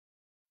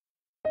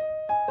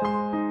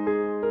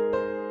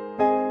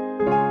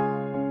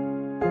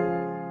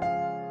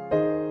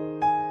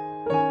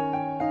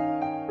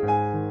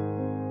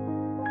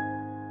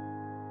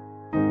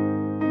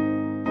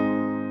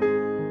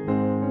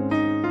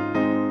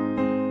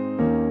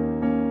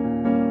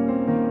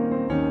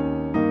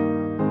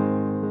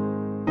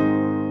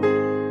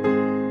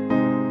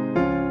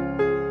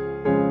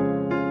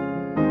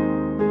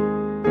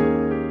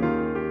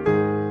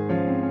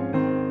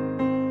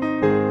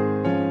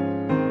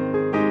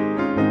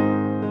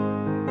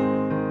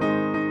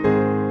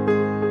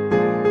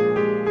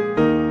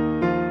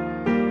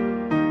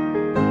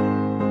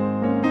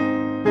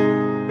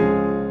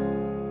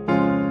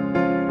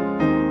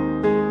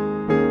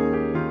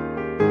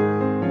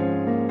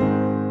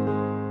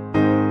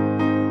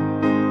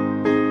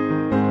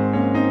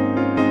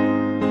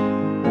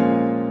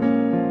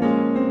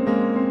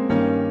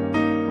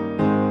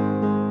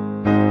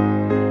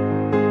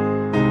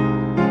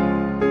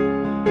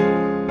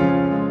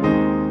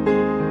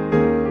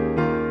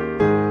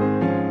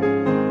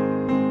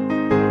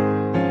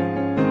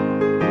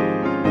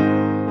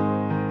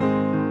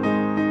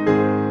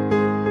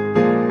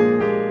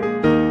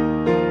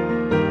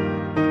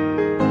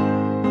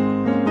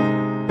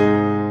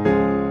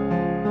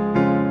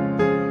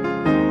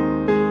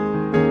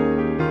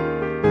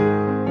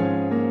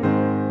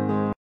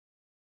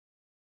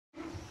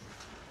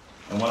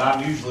And when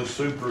I'm usually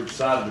super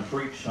excited to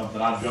preach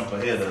something, I jump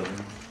ahead of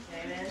him.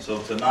 Amen.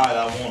 So tonight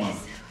I want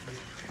to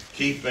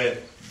keep that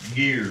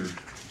geared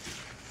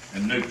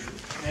and neutral.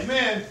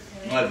 Amen.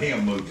 Let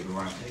him move it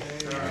around.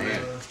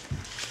 Amen.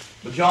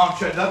 But John,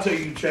 did I tell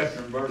you chapter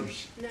and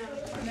verse? No.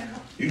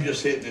 You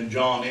just hitting in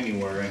John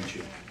anywhere, ain't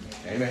you?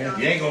 Amen.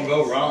 You ain't going to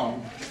go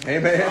wrong.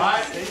 Amen. All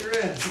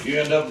right. You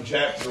end up in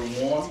chapter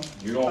 1,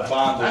 you're going to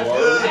find the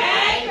Word.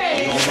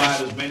 You're going to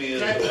find as many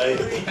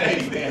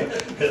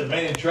as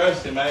many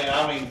trust Him.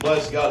 I mean,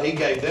 bless God, He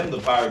gave them the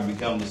power to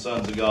become the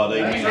sons of God.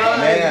 Amen.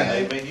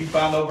 Amen. Amen. You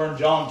find over in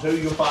John 2,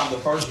 you'll find the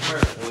first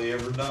miracle He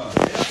ever done.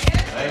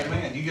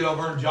 Amen. You get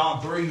over in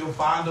John 3, you'll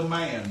find a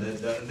man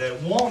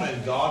that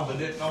wanted God but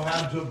didn't know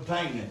how to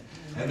obtain it.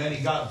 And then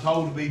he got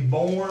told to be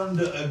born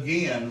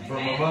again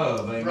from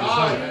above. Amen.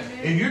 Right. So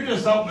if you're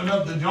just opening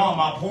up to John,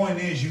 my point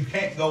is you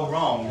can't go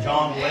wrong.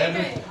 John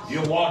 11,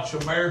 you'll watch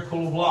a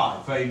miracle of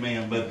life.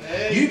 Amen. But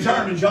you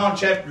turn to John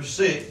chapter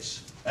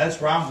 6.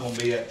 That's where I'm going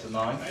to be at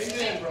tonight.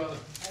 Amen, brother.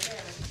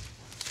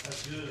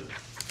 That's good.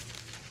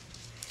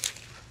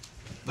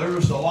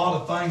 There's a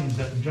lot of things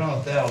that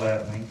jumped out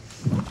at me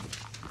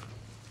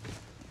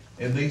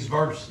in these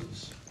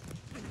verses.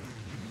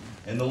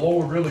 And the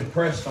Lord really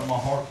pressed on my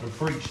heart to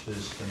preach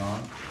this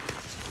tonight.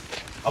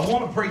 I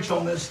want to preach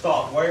on this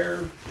thought.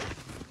 Where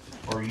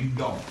are you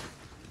going?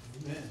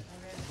 Amen.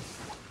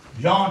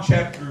 John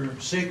chapter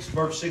 6,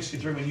 verse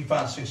 63. When you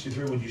find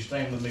 63, would you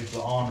stand with me for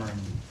the honoring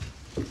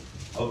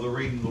of the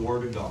reading of the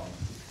Word of God?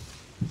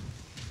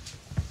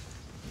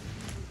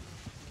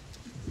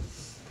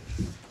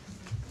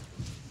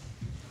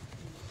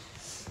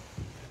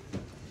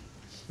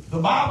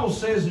 The Bible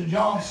says in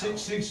John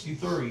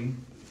 6:63,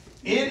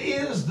 it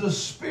is the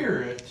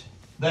Spirit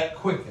that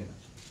quickeneth.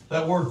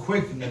 That word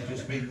quickeneth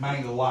just means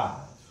made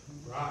alive.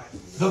 Right.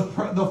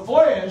 The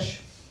flesh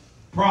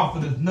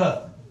profiteth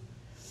nothing.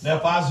 Now,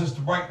 if I was just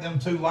to break them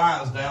two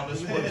lines down,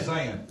 this is what it's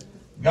saying.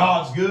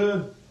 God's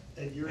good,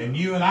 and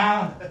you and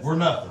I, we're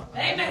nothing.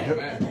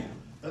 Amen.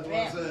 That's what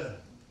I said.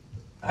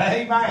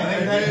 Amen.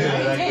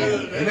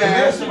 Amen. The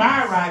best of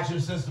our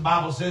righteousness, the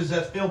Bible says,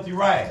 that's filthy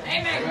rags.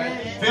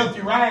 Amen.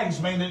 Filthy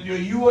rags mean that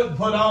you wouldn't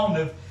put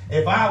on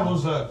if I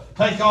was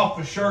take off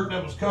a shirt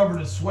that was covered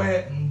in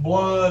sweat and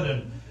blood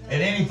and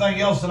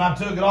anything else, and I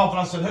took it off and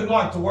I said, who'd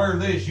like to wear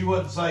this? You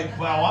wouldn't say,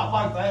 well, I'd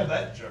like to have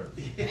that shirt.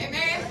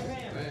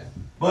 Amen.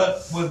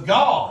 But with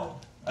God,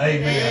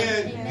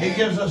 amen, He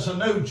gives us a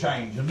new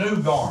change, a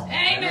new garment.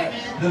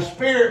 Amen. The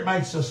Spirit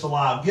makes us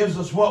alive, gives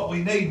us what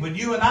we need. But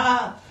you and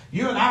I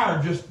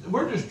are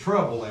we're just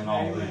trouble in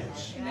all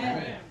this.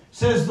 Amen. It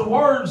says, the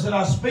words that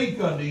I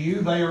speak unto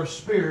you, they are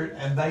spirit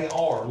and they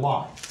are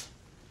life.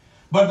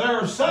 But there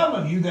are some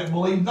of you that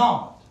believe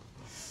not.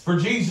 For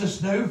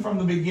Jesus knew from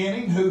the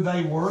beginning who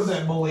they were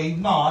that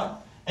believed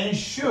not and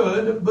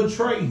should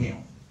betray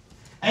Him.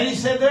 And He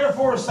said,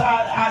 therefore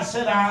I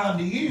said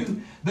unto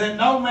you, that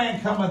no man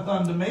cometh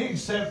unto me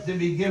except it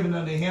be given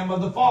unto him of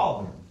the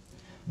Father.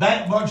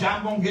 That much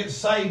I'm going to get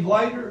saved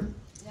later.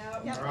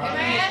 Yep.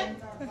 Amen.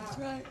 That's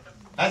right.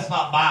 That's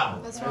not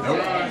Bible. That's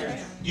right. Nope.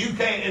 You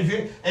can't,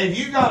 if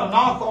you got a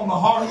knock on the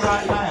heart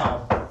right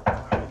now,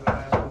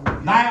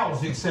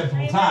 now's the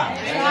acceptable time.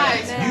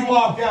 Right. You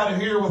walk out of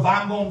here with,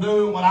 I'm going to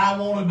do it when I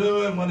want to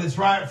do it, when it's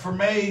right for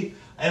me,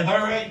 and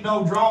there ain't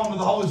no drawing to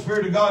the Holy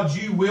Spirit of God,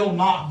 you will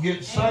not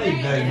get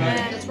saved.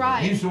 Amen. That's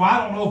right. You say, well,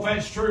 I don't know if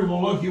that's true.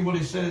 Well, look at what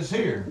He says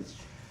here.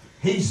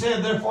 He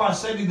said, therefore I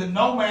said to you that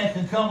no man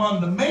can come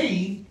unto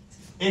me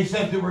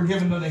except it were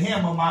given unto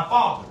him of my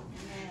Father.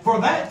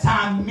 For that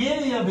time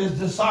many of His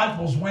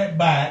disciples went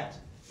back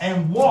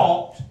and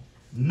walked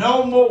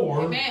no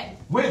more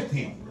with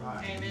Him.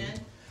 Amen.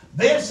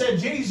 Then said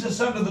Jesus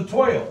unto the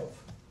 12,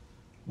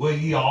 will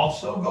ye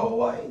also go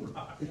away?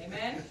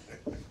 Amen.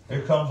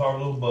 Here comes our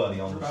little buddy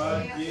on the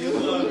scene. Right. You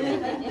love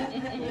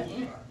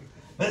it.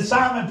 Then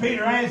Simon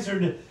Peter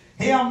answered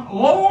him,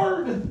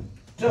 Lord,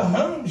 to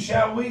whom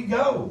shall we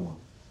go?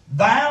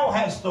 Thou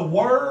hast the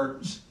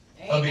words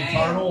of Amen.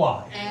 eternal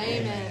life.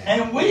 Amen.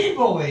 And we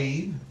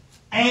believe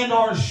and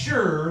are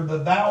sure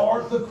that thou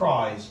art the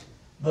Christ,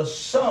 the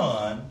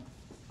Son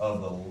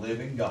of the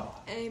living God.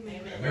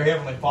 Amen. Dear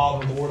Heavenly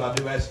Father, Lord, I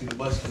do ask you to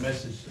bless the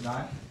message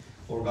tonight.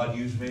 Lord God,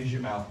 use me as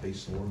your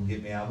mouthpiece, Lord, and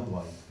get me out of the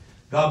way.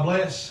 God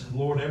bless,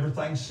 Lord,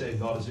 everything said,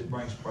 God, as it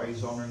brings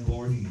praise, honor, and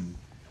glory to you.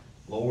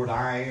 Lord,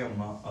 I am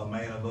a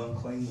man of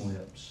unclean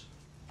lips.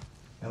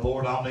 And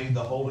Lord, I'll need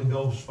the Holy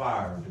Ghost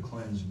fire to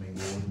cleanse me,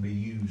 Lord, to be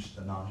used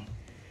tonight.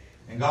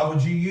 And God,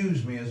 would you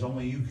use me as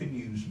only you can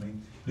use me?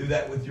 Do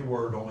that with your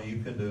word, only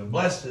you can do. And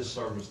bless this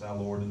service now,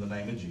 Lord, in the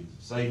name of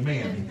Jesus.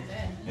 Amen.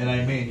 And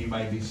amen. You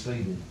may be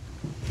seated.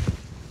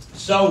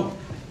 So,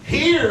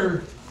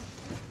 here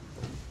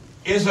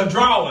is a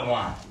drawing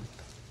line.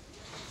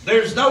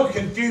 There's no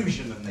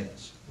confusion in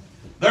this.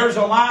 There's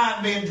a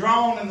line being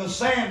drawn in the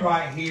sand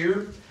right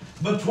here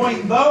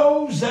between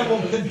those that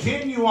will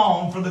continue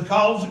on for the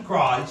cause of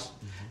Christ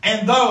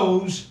and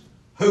those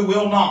who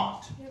will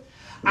not.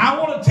 I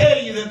want to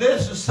tell you that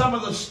this is some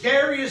of the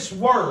scariest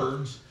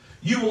words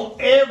you will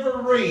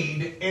ever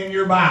read in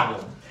your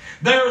Bible.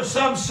 There are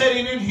some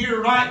sitting in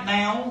here right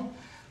now.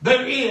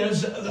 There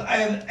is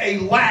a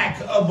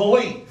lack of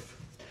belief.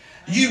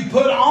 You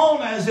put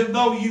on as if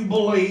though you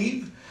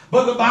believe,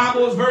 but the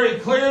Bible is very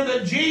clear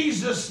that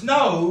Jesus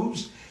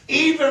knows,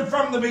 even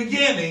from the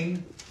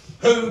beginning,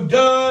 who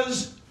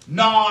does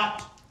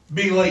not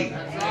believe.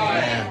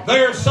 Right.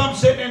 There are some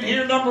sitting in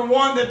here, number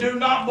one, that do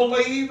not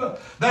believe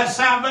that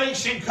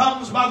salvation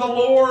comes by the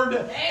Lord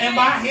and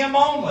by Him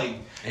only.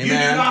 Amen. You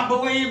do not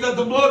believe that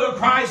the blood of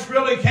Christ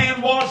really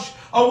can wash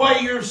away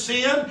your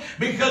sin,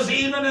 because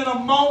even in a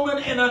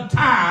moment, in a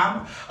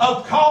time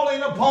of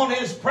calling upon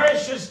His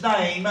precious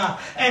name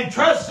and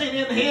trusting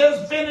in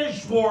His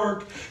finished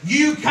work,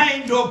 you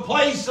came to a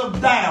place of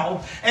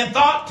doubt and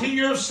thought to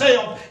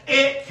yourself,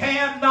 it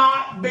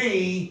cannot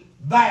be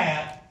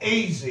that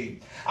easy.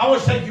 I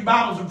want to take your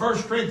Bibles in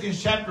 1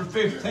 Corinthians chapter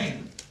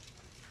 15.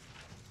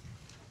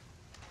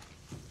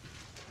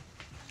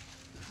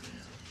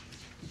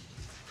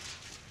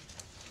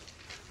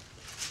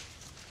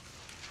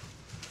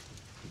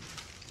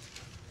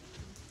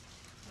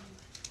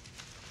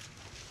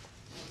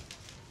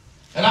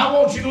 And I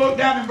want you to look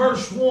down in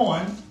verse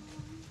 1.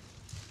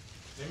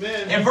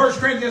 Amen. In 1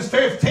 Corinthians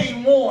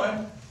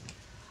 15:1,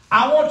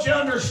 I want you to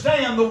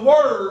understand the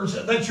words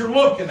that you're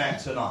looking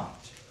at tonight.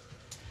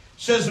 It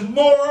says,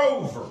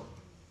 moreover.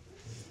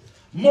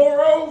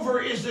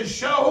 Moreover is to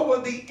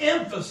show the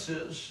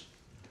emphasis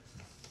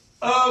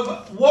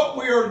of what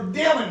we are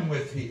dealing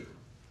with here.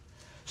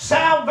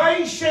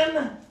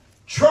 Salvation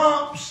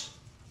trumps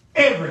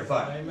everything.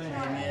 Amen.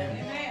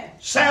 Amen.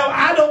 So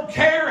I don't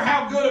care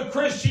how good a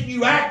Christian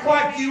you act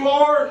like you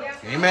are.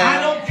 Amen.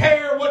 I don't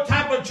care what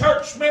type of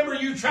church member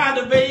you try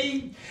to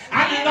be.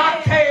 I do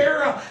not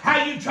care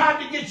how you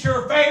try to get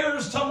your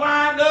affairs to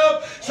line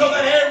up so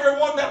that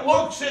everyone that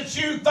looks at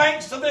you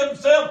thinks to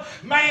themselves,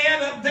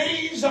 man,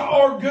 these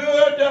are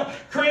good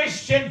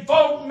Christian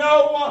folk.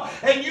 No,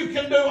 and you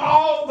can do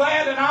all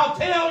that, and I'll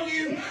tell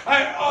you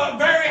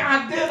very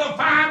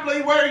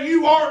identifiably where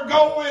you are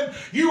going.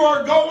 You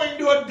are going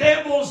to a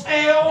devil's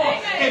hell.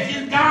 Amen. If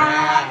you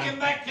die in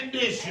that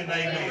condition.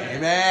 Amen.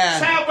 Amen.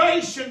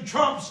 Salvation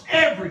trumps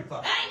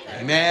everything.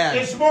 Amen.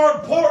 It's more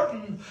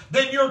important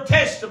than your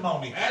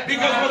testimony.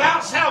 Because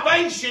without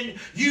salvation,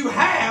 you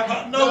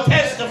have no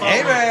testimony.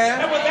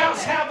 Amen. And without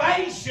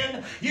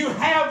salvation, you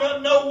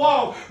have no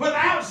walk.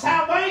 Without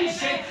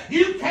salvation,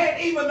 you can't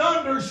even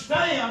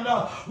understand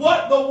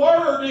what the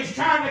Word is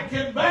trying to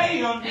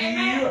convey unto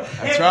you.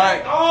 That's In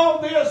right. fact, all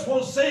this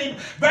will seem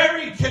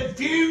very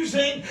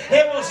confusing.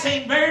 It will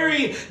seem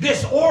very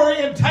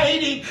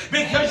disorientating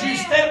because you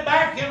step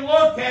back and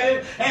look at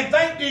it and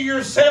think to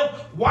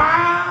yourself,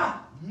 why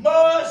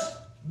must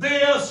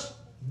this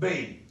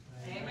be?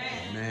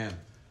 Amen.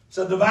 It's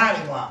a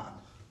dividing line.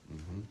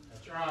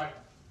 That's right.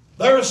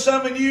 There are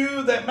some of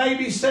you that may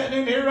be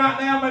sitting in here right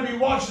now, maybe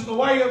watching the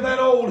way of that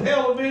old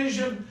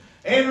television,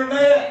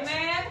 internet,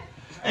 Amen.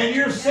 and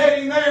you're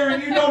sitting there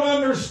and you don't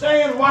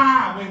understand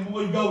why when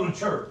we go to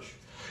church.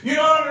 You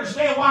don't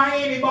understand why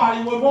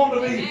anybody would want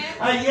to be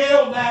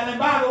yelled at. And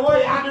by the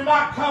way, I do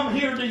not come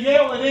here to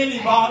yell at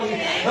anybody.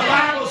 The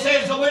Bible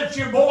says to lift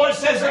your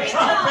voice as a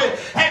trumpet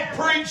and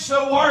preach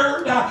the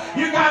word.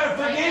 You got to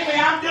forgive me.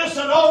 I'm just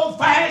an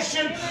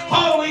old-fashioned,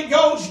 Holy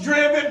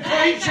Ghost-driven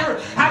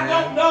preacher. I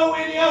don't know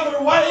any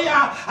other way.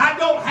 I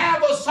don't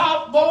have a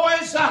soft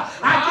voice.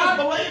 I just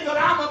believe that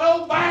I'm an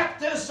old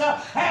Baptist.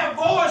 Have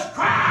voice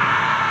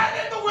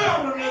cried in the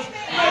wilderness.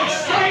 Make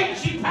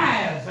straight ye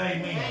paths.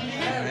 Amen.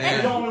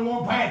 There's only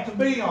one path to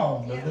be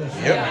on this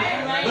morning.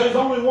 Yep. There's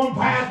only one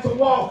path to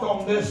walk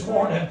on this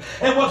morning.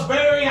 And what's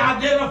very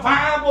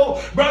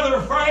identifiable,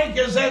 Brother Frank,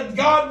 is that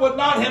God would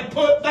not have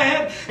put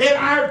that in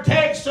our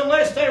text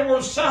unless there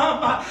were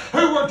some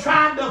who were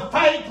trying to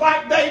fake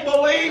like they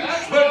believed.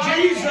 But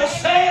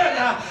Jesus said,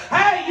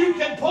 hey, you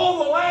can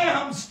pull the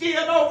lamb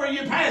skin over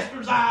your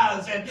pastor's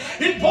eyes, and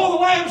you can pull the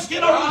lamb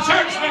skin over the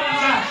church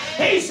member's eyes.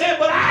 He said,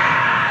 but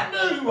I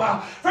knew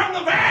from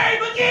the very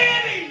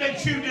beginning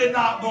that you did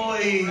not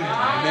believe.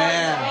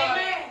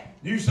 Amen.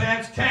 You say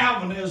that's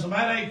Calvinism.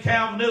 That ain't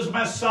Calvinism.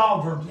 That's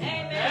sovereignty.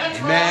 Amen.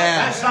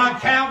 That's not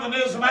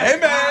Calvinism. That's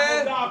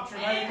Amen. Bible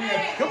doctrine.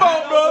 Amen. Come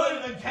on,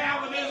 brother. Than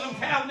Calvinism.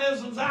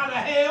 Calvinism's out of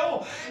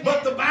hell.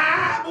 But the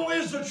Bible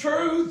is the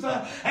truth.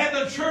 And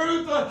the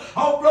truth,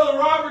 Brother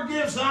Robert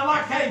Gibson, I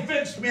like how he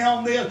fixed me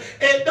on this.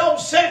 It don't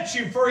set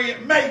you free.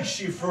 It makes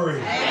you free.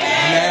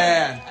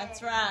 Amen.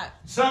 That's right.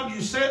 Some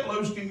you set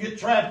loose can get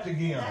trapped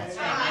again. That's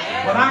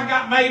right. When I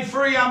got made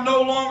free, I'm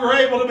no longer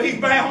able to be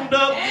bound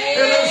up in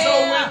this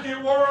old wicked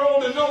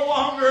world, and no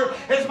longer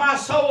is my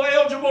soul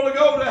eligible to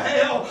go to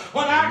hell.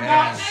 When I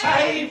got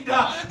saved, the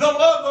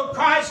love of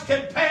Christ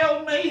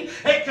compelled me,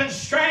 it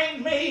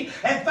constrained me,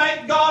 and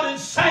thank God it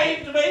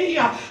saved me.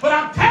 But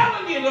I'm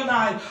telling you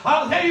tonight,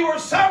 I'll tell you where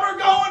some are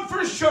going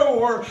for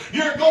sure.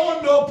 You're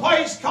going to a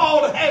place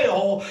called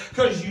hell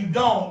because you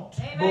don't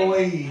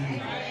believe.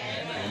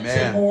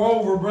 Amen.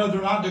 Moreover,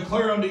 brethren, I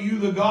declare unto you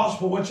the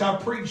gospel which I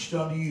preached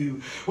unto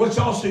you, which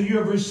also you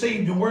have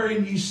received, and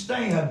wherein you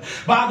stand.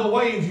 By the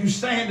way, if you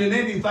stand in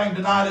anything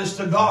tonight, it's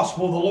the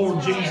gospel of the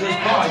Lord Jesus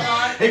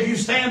Christ. If you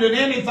stand in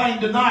anything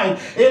tonight,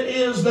 it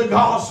is the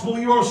gospel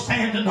you're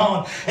standing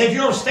on. If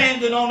you're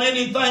standing on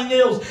anything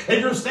else,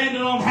 if you're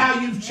standing on how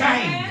you've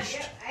changed.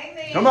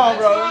 Come on,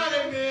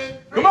 brother.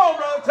 Come on,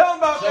 brother. Tell them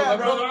about Say, that,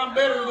 brother, brother. I'm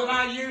better than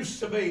I used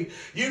to be.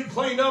 You can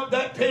clean up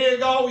that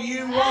pig all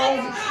you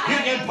want. You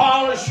can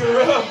polish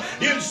her up.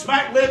 You can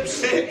smack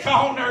lipstick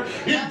on her.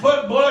 You can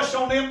put blush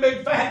on them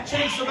big fat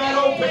cheeks of that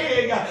old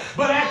pig.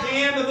 But at the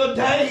end of the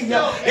day,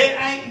 it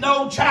ain't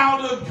no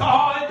child of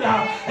God.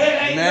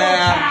 It ain't no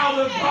child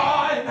of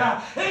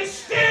God. It's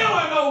still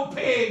an old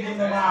pig in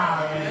the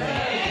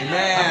eye.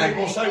 Amen.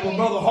 People say, well,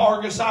 Brother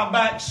Hargis, I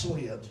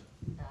backslid.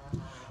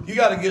 You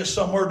got to get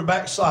somewhere to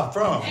backslide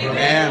from.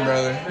 Amen,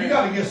 brother. You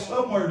got to get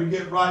somewhere to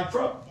get right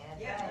from.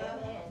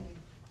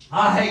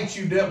 I hate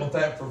you dealt with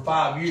that for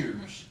 5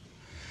 years.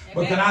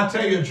 But can I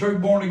tell you, a true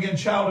born-again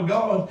child of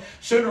God,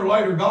 sooner or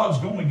later, God's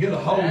going to get a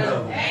hold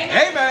of it.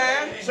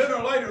 Amen. Sooner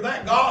or later,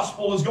 that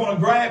gospel is going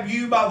to grab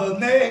you by the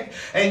neck,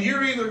 and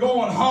you're either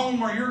going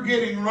home or you're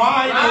getting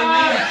right.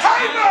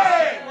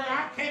 Amen.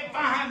 I can't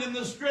find in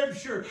the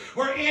Scripture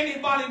where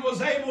anybody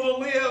was able to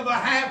live a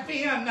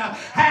half-in,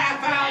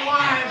 half-out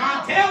life.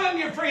 I'm telling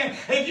you, friend,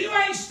 if you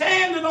ain't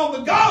standing on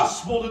the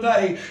gospel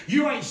today,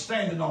 you ain't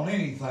standing on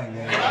anything.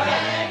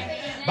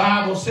 The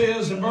Bible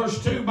says in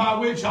verse 2, by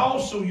which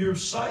also you're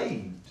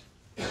saved.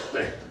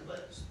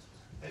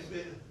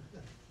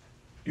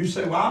 You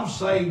say, well, I'm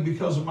saved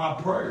because of my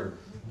prayer.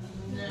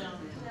 No.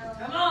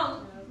 Come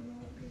on.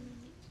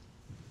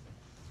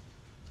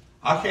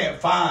 I can't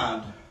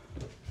find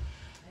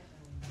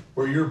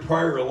where your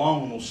prayer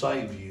alone will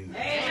save you.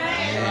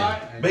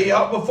 Amen.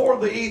 Before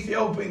the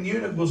Ethiopian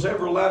eunuch was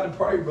ever allowed to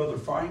pray, Brother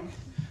Frank,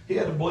 he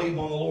had to believe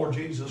on the Lord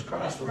Jesus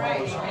Christ with all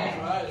his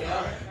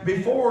heart.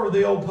 Before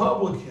the old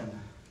publican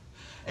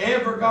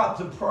ever got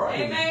to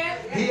pray, Amen.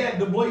 he had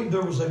to believe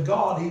there was a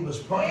God he was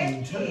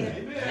praying to.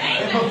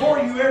 And before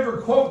you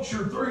ever quote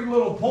your 3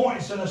 little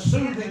points and a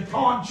soothing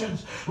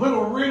conscience,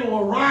 little riddle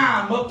or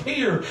rhyme up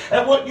here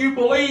at what you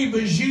believe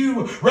is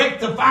you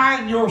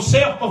rectifying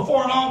yourself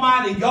before an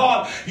almighty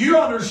God, you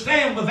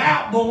understand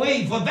without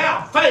belief,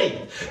 without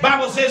faith. The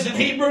Bible says in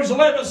Hebrews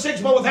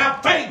 11:6, but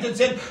without faith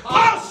it's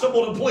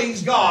impossible to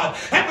please God.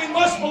 And we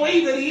must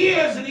believe that He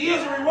is, and He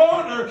is a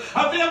rewarder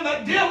of them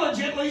that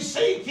diligently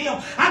seek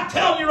Him. I'm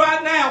telling you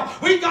right now,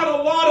 we've got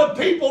a lot of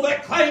people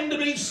that claim to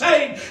be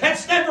saved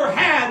that's never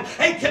had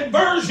a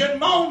conversion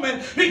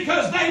moment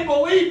because they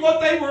believed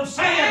what they were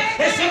saying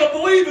instead of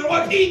believing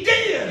what He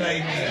did.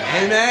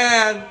 Amen.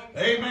 Amen.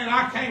 Amen.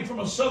 I came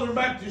from a Southern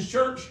Baptist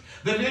church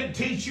that didn't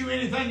teach you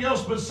anything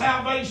else but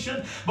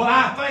salvation. But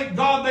I thank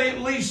God they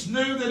at least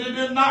knew that it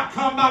did not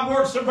come by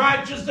works of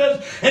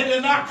righteousness. It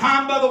did not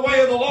come by the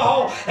way of the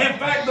law. In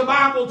fact, the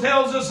Bible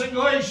tells us in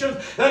Galatians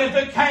that if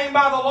it came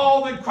by the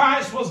law, then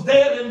Christ was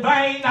dead in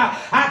vain.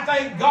 I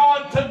thank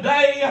God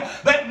today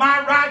that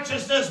my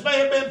righteousness may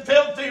have been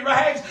filthy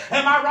rags,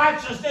 and my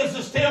righteousness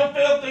is still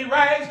filthy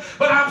rags,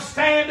 but I'm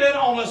standing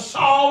on a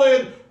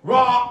solid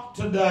rock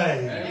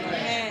today.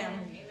 Amen.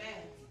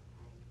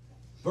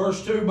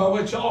 Verse 2, by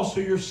which also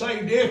you're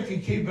saved if you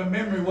keep in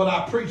memory what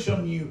I preach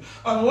unto you,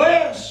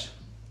 unless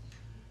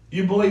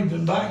you believed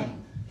in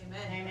vain.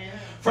 Amen.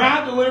 For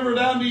I delivered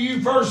unto you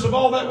first of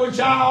all that which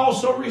I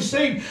also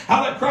received,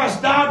 how that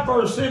Christ died for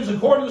our sins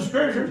according to the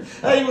Scriptures,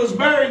 that He was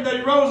buried, that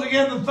He rose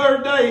again the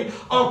third day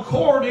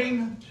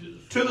according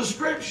to the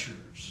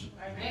Scriptures.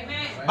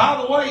 Amen.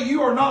 By the way,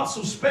 you are not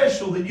so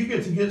special that you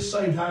get to get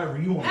saved however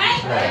you want to.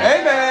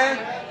 Amen.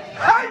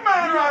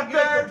 Amen. don't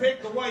get to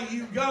pick the way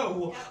you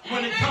go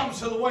when it comes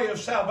to the way of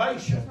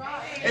salvation.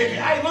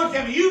 Hey, look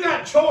at me. You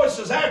got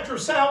choices after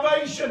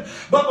salvation.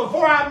 But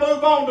before I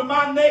move on to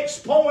my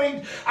next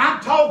point, I'm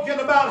talking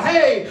about,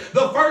 hey,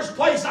 the first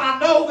place I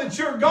know that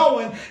you're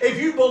going, if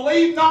you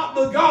believe not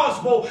the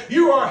gospel,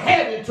 you are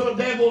headed to a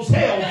devil's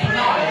hell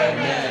tonight.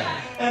 Amen.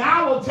 And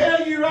I will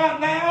tell you right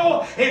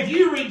now, if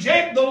you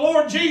reject the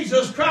Lord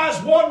Jesus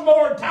Christ one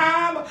more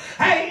time,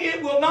 hey,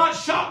 it will not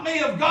shock me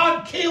if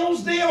God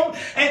kills them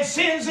and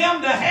sends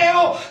them to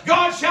hell.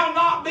 God shall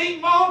not be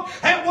mocked.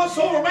 And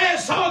whatsoever man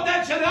soweth,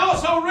 that shall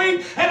also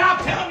reap. And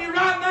I'm telling you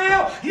right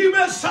now, you've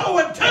been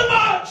sowing too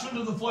much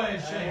into the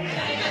flesh.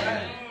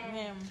 Amen.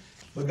 Amen.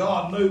 But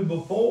God knew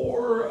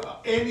before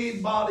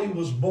anybody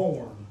was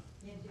born,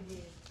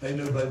 they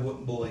knew they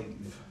wouldn't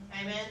believe.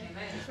 Amen.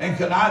 And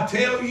can I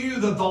tell you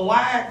that the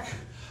lack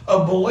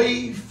of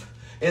belief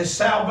in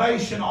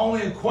salvation only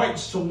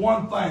equates to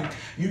one thing.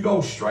 You go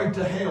straight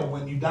to hell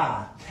when you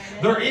die.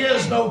 There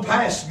is no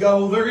past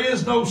go. There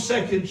is no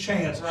second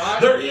chance.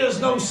 There is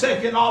no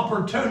second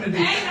opportunity.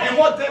 And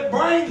what that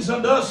brings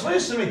unto us,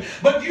 listen to me,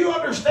 but you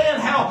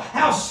understand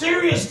how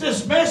serious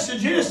this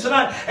message is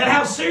tonight and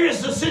how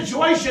serious the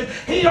situation.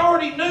 He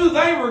already knew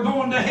they were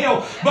going to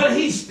hell, but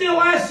he still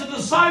asked the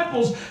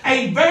disciples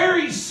a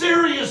very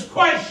serious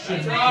question.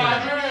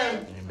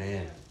 Amen.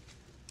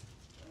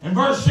 In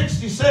verse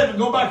 67,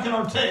 go back in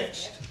our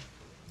text.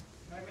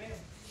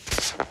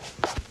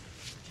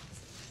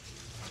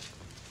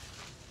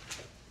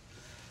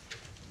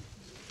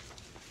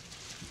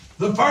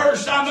 The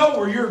first, I know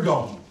where you're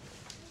going.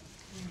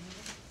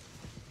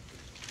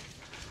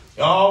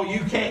 Oh,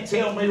 you can't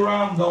tell me where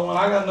I'm going.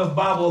 I got enough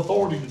Bible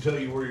authority to tell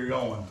you where you're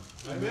going.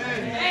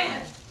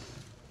 Amen.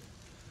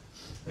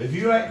 If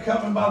you ain't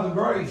coming by the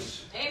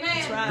grace,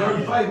 Amen.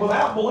 through faith,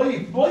 without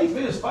belief, belief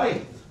is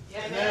faith.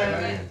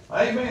 Amen.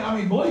 Amen. I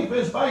mean, belief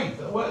is faith.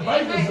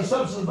 Faith is the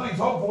substance of things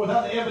hoped for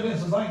without the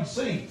evidence of things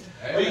seen.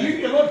 You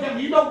can look at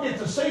me, you don't get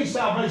to see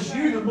salvation.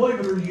 You either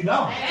believe it or you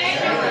don't.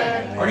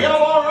 Amen. Are y'all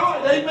all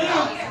right?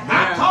 Amen.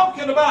 I'm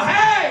talking about,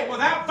 hey,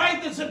 without faith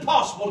it's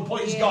impossible to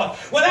please God.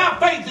 Without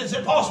faith it's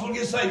impossible to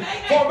get saved.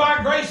 For by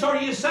grace are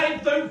you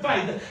saved through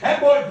faith. That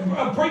boy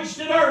preached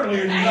it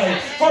earlier today.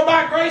 For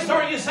by grace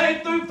are you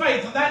saved through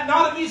faith, and that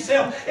not of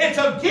yourself. It's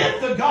a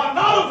gift of God,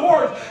 not of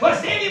works,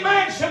 lest any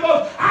man should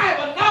boast. I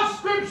have enough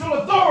scriptural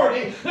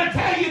authority to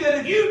tell you that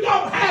if you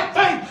don't have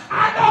faith,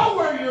 I know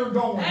where you're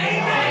going.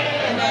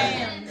 Amen.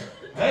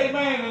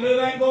 Amen. And it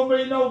ain't going to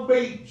be no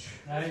beach.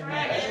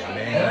 Amen.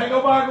 It ain't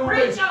nobody going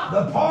to be.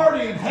 The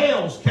party in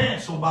hell's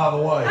canceled, by the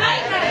way.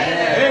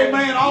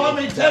 Amen. Oh, let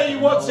me tell you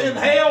what's in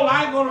hell.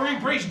 I ain't going to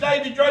re-preach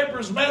David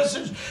Draper's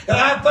message, and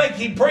I think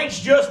he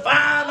preached just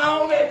fine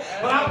on it.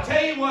 But I'll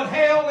tell you what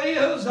hell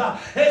is.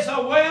 It's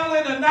a well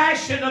and a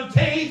gnashing of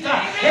teeth.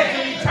 It's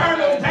an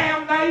eternal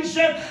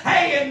damnation.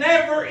 Hey, it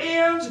never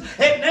ends.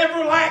 It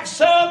never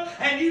lacks up,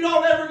 and you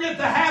don't ever get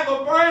to have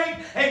a break.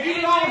 If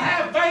you don't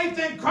have faith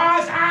in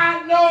Christ,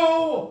 I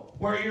know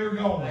where you're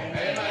going.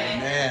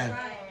 Amen.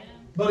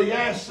 But he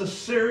asks a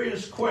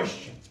serious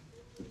question.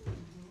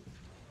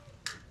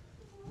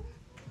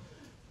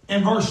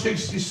 In verse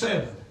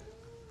 67.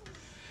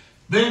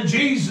 Then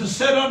Jesus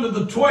said unto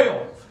the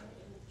 12.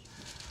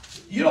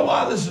 You know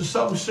why this is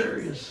so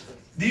serious?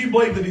 Do you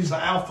believe that he's the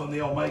Alpha and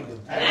the Omega?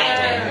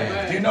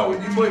 Amen. Do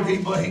you believe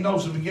he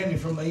knows the beginning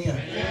from the end?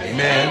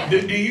 Amen.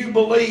 Do you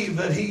believe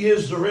that he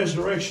is the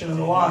resurrection and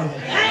the life?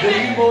 Do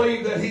you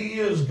believe that he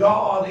is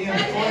God in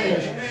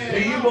flesh?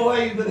 Do you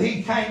believe that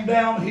he came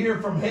down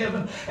here from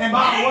heaven? And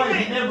by the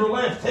way, he never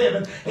left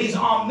heaven. He's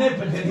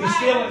omnipotent. He's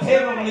still in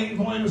heaven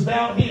when he was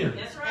down here.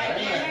 That's right.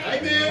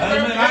 Amen.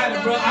 Amen. I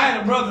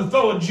had a brother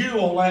throw a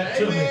jewel on that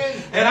to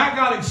me. And I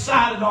got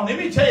excited on it. Let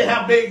me tell you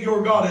how big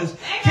your God is.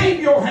 Keep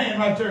your hand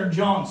right there in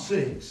John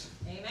 6.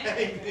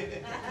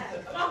 Amen.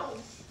 Come on.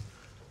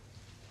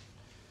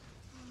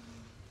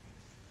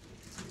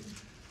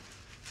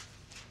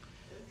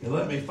 And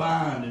let me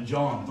find in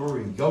John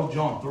 3. Go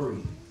John 3.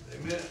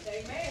 Amen.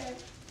 Amen.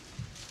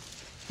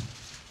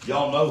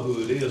 Y'all know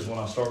who it is when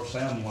I start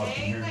sounding like I'm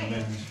here in a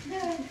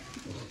minute.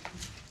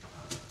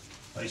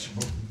 They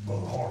said,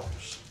 Brother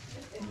Hargis.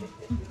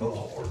 Brother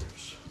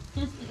Hargis.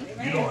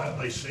 You know how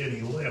they said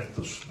he left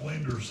the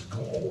splendors of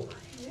glory.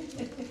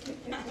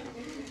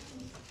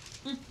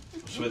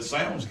 So it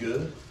sounds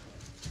good.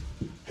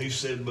 He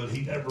said, but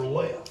he never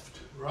left.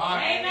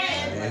 Right.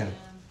 Amen.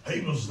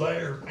 He was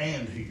there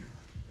and here.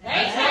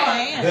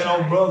 Amen. Then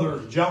old brother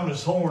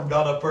Jonas Horn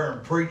got up there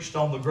and preached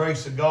on the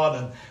grace of God,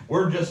 and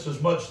we're just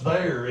as much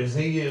there as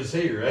he is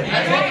here. Amen.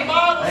 That's what the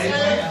Bible says.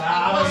 Amen.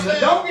 I mean,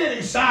 don't get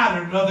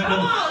excited or nothing.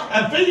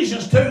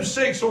 Ephesians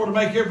 2:6 ought to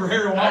make every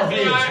hair on our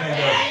head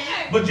stand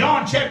up. But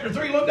John chapter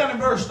 3, look down in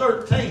verse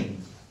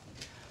 13.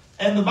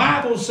 And the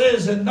Bible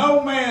says that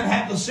no man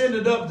hath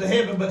ascended up to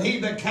heaven, but he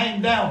that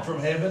came down from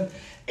heaven,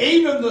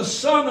 even the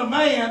Son of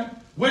Man,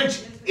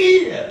 which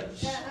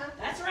is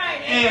That's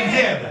right. in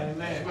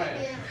heaven.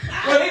 Amen.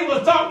 when he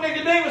was talking to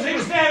Nicodemus, he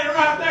was standing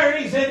right there,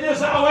 and he said,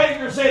 this old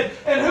Edgar said,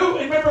 and who,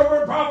 remember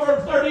over in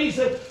Proverbs 30, he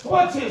said,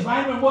 what's his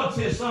name and what's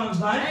his son's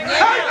name?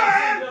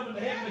 Amen. Up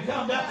into heaven to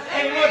come down.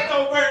 And he looked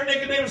over there at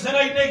Nicodemus and said,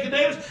 hey,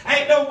 Nicodemus,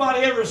 ain't nobody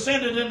ever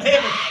ascended in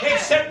heaven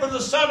except for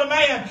the Son of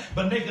Man.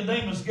 But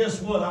Nicodemus,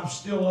 guess what? I'm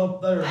still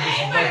up there,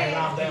 and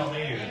I'm down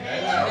here.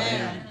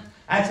 Amen.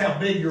 That's how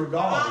big your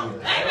God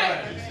is.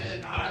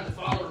 I the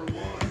Father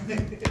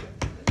one.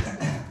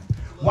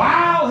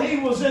 While he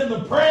was in the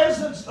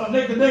presence of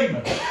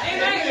Nicodemus,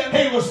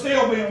 he was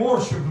still being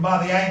worshipped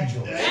by the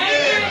angels.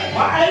 Amen.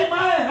 Well, amen.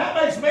 That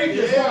makes me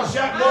just want to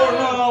shout glory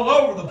run all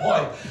over the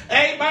place.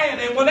 Amen.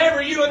 And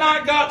whenever you and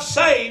I got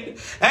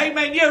saved,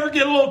 amen, you ever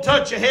get a little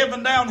touch of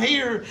heaven down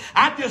here?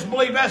 I just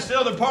believe that's the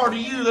other part of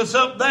you that's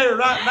up there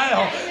right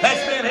now.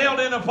 That's been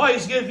held in a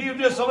place, give you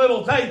just a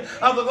little taste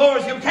of the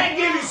glory. You can't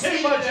give you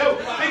too much hope,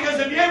 because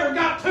if you ever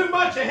got too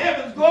much of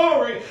heaven's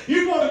glory,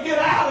 you're going to get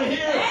out of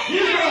here.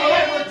 You're going to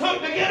whatever it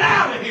took to get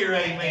out of here.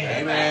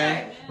 Amen.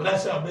 Amen. But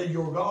that's how big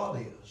your God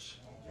is.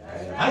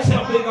 That's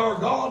how big our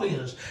God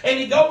is. And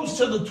he goes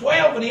to the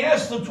 12 and he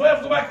asks the 12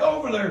 to go back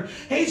over there.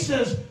 He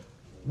says,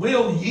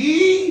 will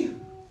ye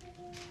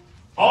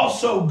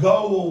also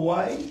go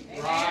away?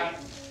 Right.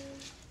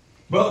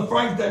 Brother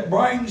Frank, that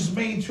brings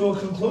me to a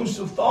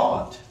conclusive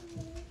thought.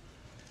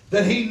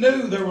 That he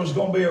knew there was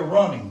going to be a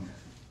running.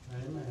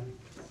 Amen.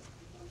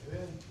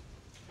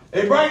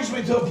 It brings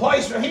me to a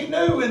place where he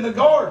knew in the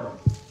garden.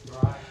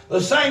 The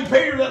same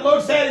Peter that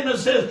looks at him and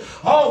says,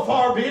 oh,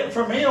 far be it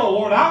from me, O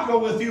Lord, I'll go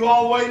with you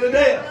all the way to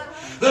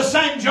death. The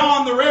same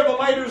John the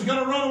Revelator is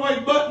going to run away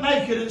butt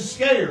naked and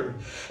scared.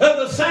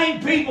 The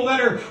same people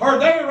that are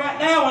there right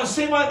now and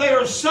seem like they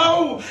are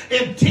so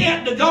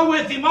intent to go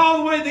with him all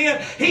the way to the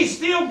end. He's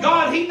still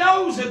God. He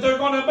knows that they're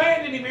going to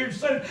abandon him here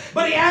soon.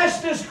 But he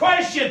asked this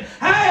question,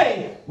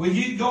 hey, will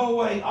you go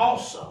away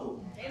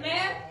also?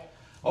 Amen.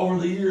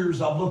 Over the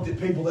years, I've looked at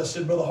people that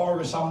said, Brother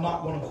Hargis, I'm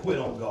not going to quit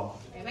on God.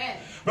 Amen.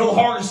 Brother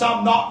Hargis,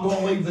 I'm not going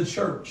to leave the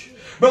church.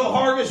 Brother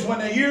Hargis, when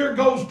a year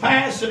goes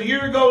past and a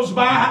year goes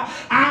by,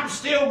 I'm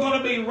still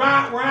going to be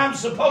right where I'm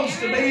supposed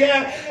to be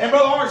at. And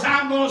Brother Hargis,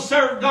 I'm going to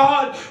serve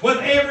God with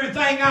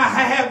everything I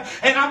have.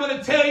 And I'm going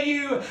to tell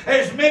you,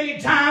 there's many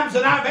times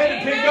that I've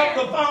had to pick up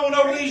the phone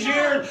over these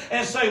years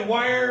and say,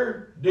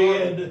 where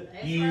did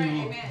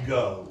you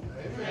go?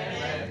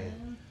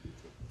 Amen.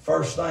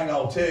 First thing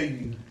I'll tell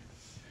you,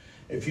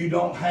 if you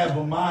don't have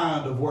a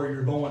mind of where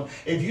you're going,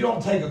 if you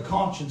don't take a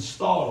conscious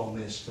thought on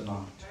this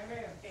tonight,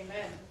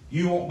 amen,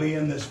 you won't be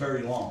in this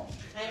very long.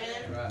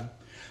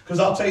 Because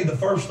I'll tell you, the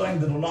first thing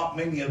that will knock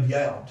many of you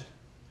out,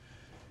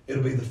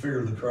 it'll be the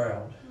fear of the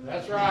crowd.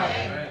 That's right.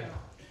 Amen.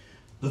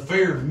 The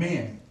fear of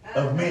many.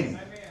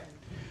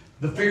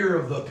 The fear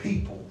of the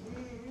people.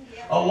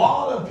 A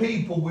lot of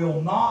people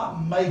will not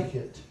make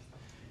it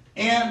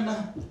in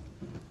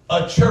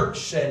a church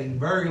setting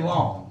very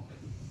long.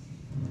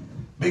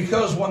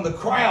 Because when the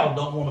crowd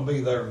don't want to be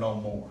there no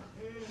more.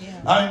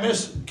 Yeah. I mean,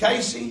 Miss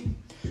Casey,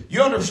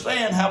 you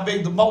understand how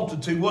big the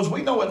multitude was.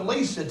 We know at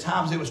least at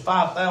times it was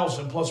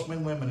 5,000 plus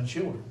men, women, and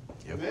children.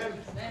 Amen.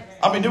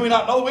 I mean, do we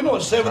not know? We know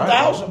it's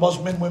 7,000 plus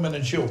men, women,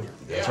 and children.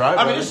 That's right.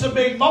 I mean, it's a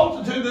big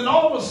multitude. Then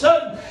all of a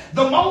sudden,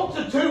 the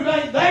multitude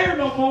ain't there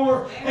no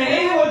more. And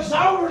he looks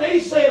over and he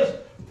says,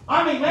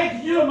 I mean, man,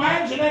 can you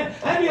imagine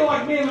that? That'd be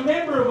like being a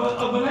member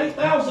of an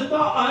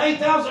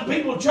 8,000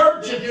 people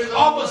church, and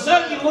all of a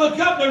sudden you look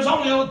up, there's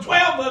only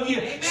 12 of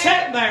you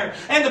sitting there,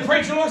 and the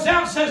preacher looks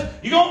out and says,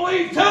 "You gonna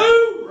leave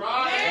too?"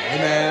 Right.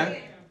 Amen.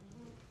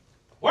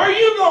 Where are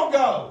you gonna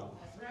go?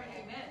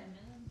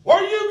 Where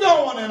are you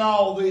going in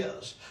all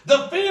this?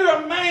 The fear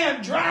of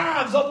man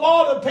drives a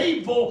lot of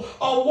people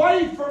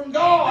away from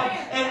God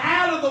and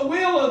out of the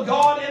will of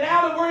God and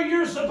out of where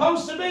you're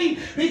supposed to be.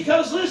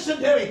 Because listen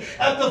to me,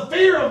 the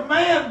fear of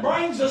man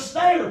brings a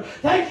snare.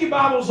 Take your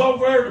Bibles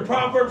over there to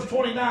Proverbs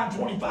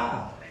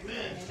 29:25.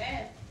 Amen.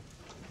 Amen.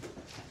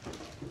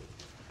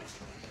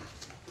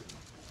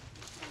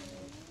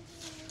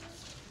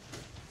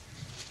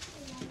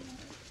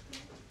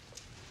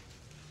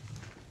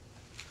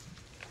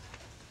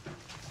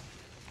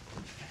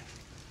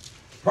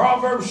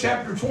 Proverbs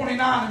chapter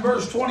 29 and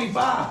verse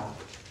 25.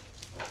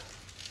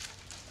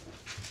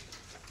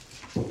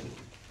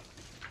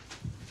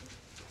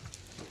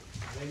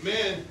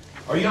 Amen.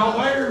 Are y'all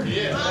there?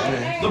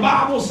 Yeah. The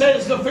Bible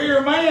says the fear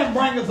of man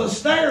bringeth a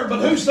snare,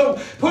 but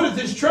whoso putteth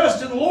his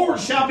trust in the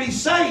Lord shall be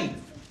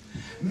saved.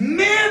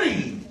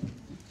 Many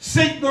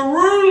seek the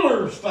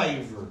ruler's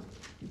favor,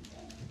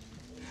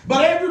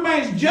 but every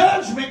man's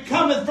judgment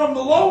cometh from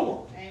the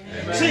Lord.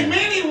 Amen. See,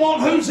 many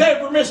want who's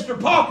ever Mr.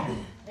 Popular.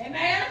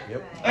 Amen.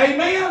 Yep.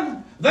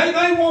 Amen.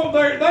 They want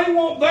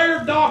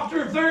their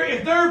doctor,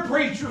 if their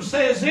preacher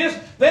says this,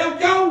 they'll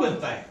go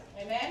with that.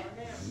 Amen.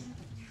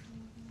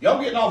 Y'all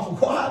getting awful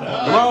quiet.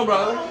 Come on,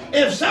 brother.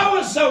 If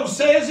so-and-so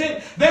says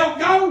it, they'll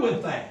go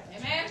with that.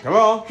 Amen. Come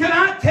on. Can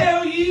I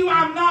tell you,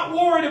 I'm not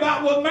worried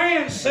about what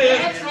man says.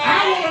 That's right.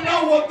 I want to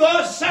know what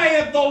thus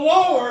saith the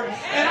Lord.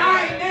 And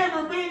I ain't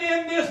never been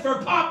in this for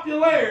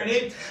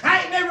popularity.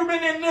 I ain't never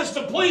been in this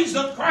to please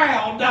a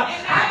crowd.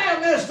 I'm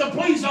in this to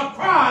please a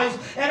Christ.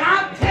 And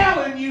I'm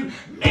telling you,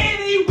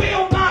 many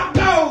will not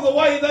go the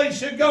way they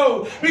should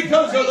go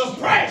because of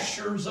the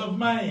pressures of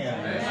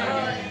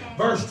man.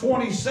 Verse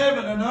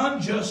 27, an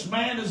unjust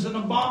man is an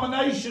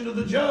abomination to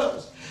the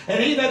just,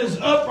 and he that is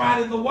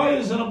upright in the way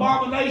is an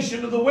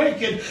abomination to the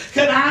wicked.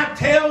 Can I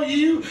tell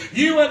you,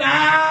 you and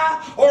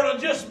I ought to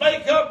just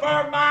make up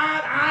our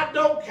mind, I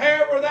don't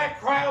care where that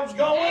crowd's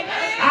going.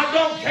 I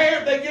don't care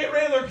if they get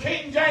rid of their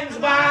King James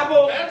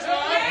Bible. That's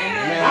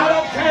right. I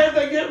don't care if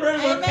they get rid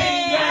of their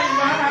King James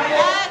Bible.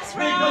 That's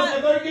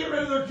Because right. if they get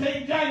rid of their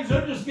King James,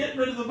 they're just getting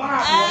rid of the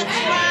Bible. That's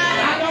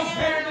right. I don't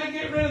care if they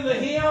get rid of the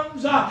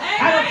hymns.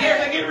 I don't care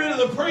if they get rid of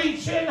the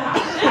preaching. I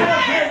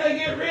don't care if they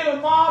get rid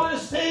of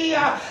modesty.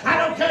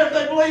 I don't care if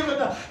they believe in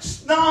the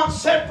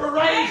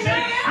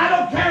non-separation. I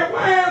don't care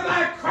where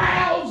that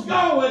crowd's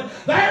going.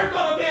 They're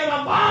going to be an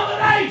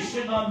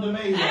abomination unto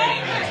me.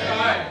 That's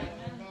right.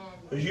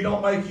 Because you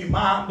don't make your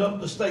mind up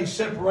to stay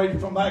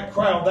separated from that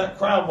crowd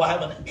will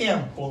have an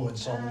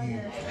influence on you.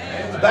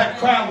 That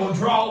crowd will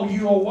draw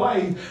you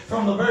away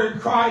from the very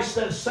Christ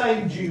that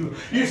saved you.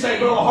 You say,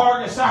 Brother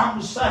Hargis,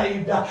 I'm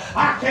saved.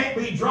 I can't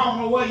be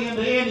drawn away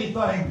into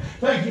anything.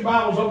 Take your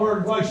Bibles over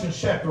to Galatians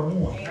chapter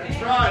 1.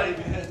 That's right.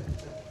 Amen.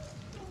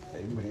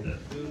 Amen.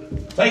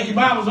 Take your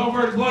Bibles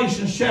over to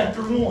Galatians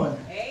chapter 1.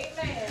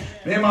 Amen.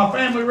 Me and my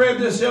family read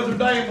this the other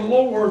day, and the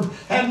Lord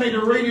had me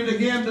to read it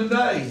again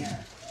today.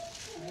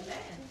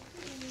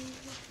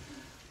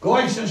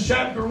 Galatians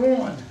chapter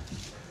 1.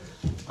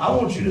 I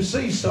want you to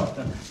see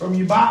something from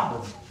your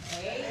Bible.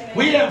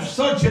 We have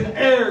such an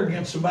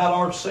arrogance about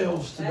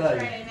ourselves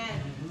today.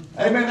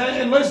 Amen.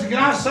 And listen, can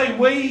I say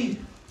we?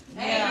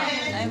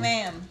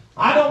 Amen.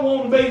 I don't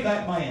want to be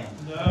that man.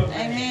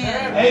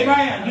 Amen.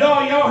 Amen.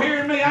 Y'all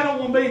hearing me? I don't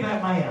want to be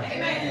that man.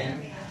 Amen.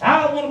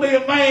 I don't want to be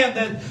a man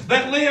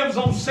that lives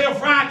on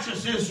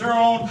self-righteousness or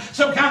on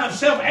some kind of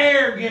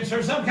self-arrogance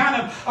or some kind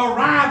of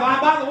arrival.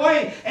 And by the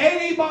way,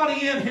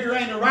 anybody in here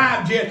ain't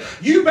arrived yet.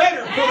 You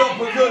better put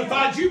up a good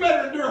fight. You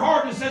better endure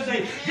hardness as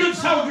a good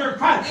soldier of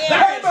Christ.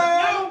 There is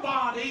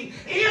nobody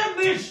in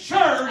this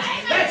church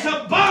that's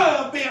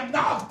above being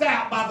knocked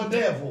out by the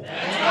devil.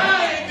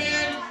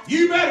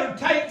 You better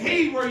take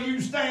heed where you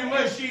stand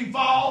lest you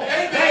fall.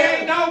 There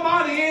ain't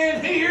nobody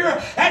in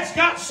here that's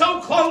got so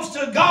close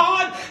to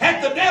God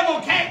that the devil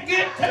can't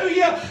get to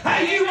you.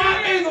 Hey, you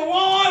might be the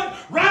one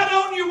right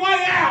on your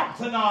way out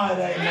tonight.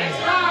 Amen. That's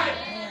right.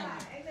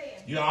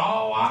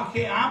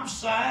 I'm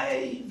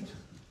saved.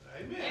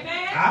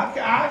 Amen.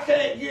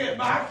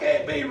 I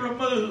can't be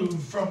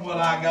removed from what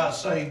I got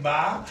saved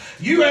by.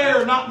 You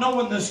err not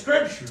knowing the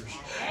Scriptures.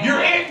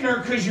 You're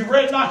ignorant because you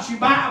read not your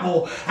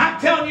Bible.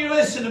 I'm telling you,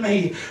 listen to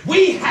me.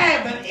 We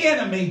have an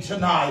enemy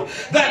tonight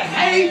that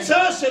hates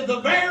us at the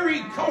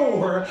very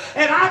core.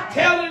 And I'm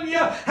telling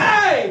you,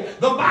 hey,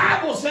 the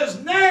Bible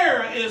says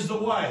narrow is the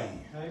way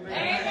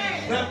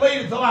that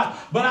leadeth to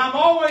life. But I'm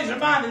always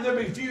reminded there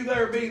be few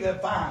there be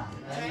that find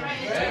it.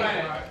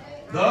 Amen.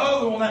 The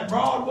other one, that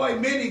broad way,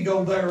 many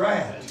go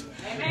thereat.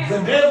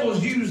 The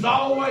devil's used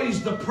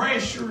always the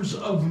pressures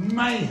of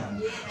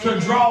man to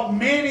draw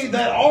many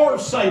that are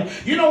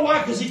saved. You know why?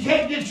 Because he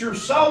can't get your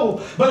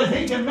soul. But if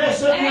he can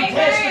mess up your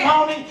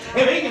testimony,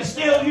 if he can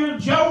steal your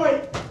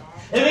joy,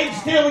 if he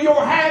can steal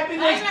your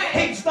happiness,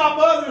 he can stop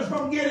others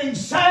from getting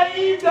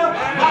saved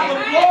by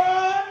the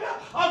blood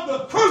of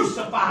the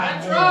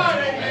crucified. That's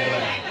right.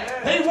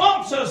 Amen. He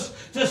wants us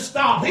to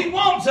stop. He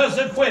wants us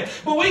to quit.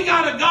 But we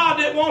got a God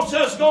that wants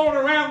us going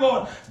around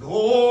going,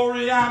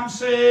 glory, I'm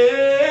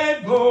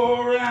saved.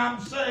 Glory, I'm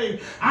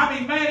saved. I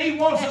mean, man, he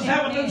wants us to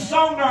have a new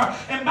song now.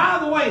 And by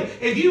the way,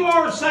 if you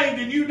are saved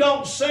and you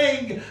don't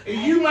sing,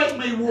 you make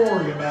me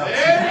worry about you.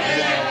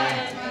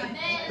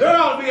 There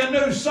ought to be a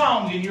new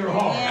song in your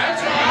heart.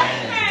 That's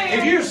right.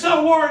 If you're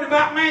so worried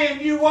about man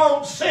you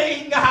won't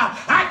sing,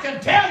 I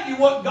can tell you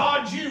what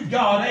God you've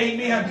got.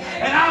 Amen.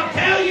 And I'll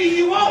tell you,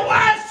 you won't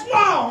last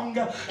long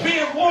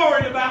being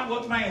worried about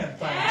what man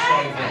thinks.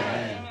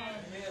 Amen.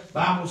 The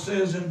Bible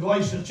says in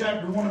Galatians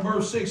chapter 1 and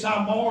verse 6,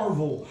 I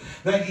marvel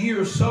that ye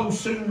are so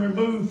soon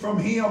removed from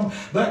him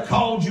that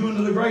called you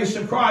into the grace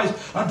of Christ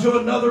unto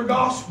another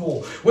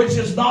gospel, which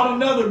is not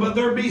another, but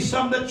there be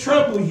some that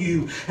trouble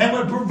you and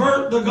would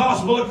pervert the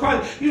gospel of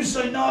Christ. You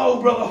say,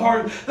 no, Brother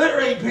Hart, there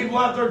ain't people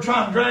out there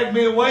trying to drag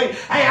me away.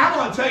 Hey, I'm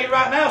going to tell you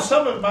right now,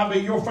 some of it might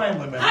be your family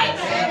members.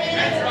 That's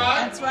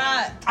right. That's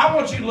right. I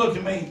want you to look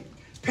at me.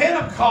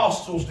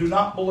 Pentecostals do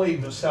not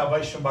believe in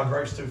salvation by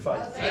grace through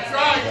faith. That's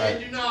right.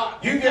 They do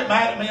not. You can get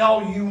mad at me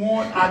all you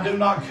want. I do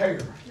not care.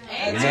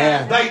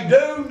 Amen. They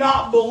do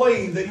not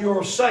believe that you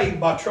are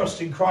saved by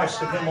trusting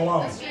Christ and Him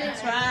alone.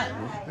 That's right.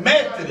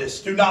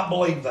 Methodists do not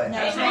believe that.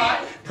 That's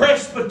right.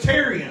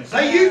 Presbyterians,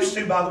 they used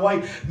to, by the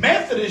way.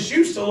 Methodists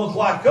used to look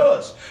like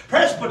us.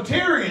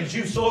 Presbyterians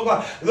used to look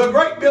like... The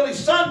great Billy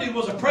Sunday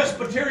was a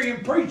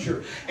Presbyterian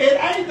preacher.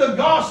 It ain't the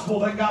gospel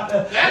that got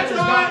changed.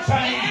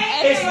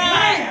 It's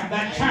man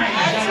that changed.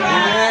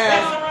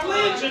 It's the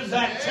religions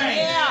that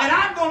changed. And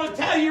I'm going to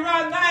tell you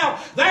right now,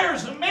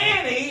 there's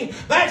many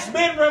being that's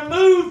been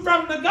removed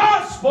from the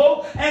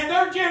gospel, and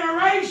their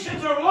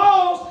generations are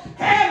lost,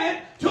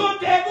 headed to a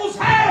devil's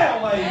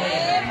hell.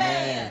 Amen.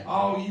 Amen.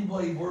 Oh, you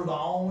believe we're the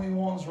only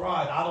ones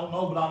right? I don't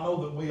know, but I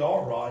know that we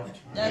are right.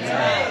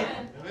 That's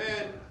right.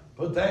 Amen.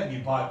 Put that in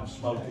your pipe and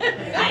smoke it.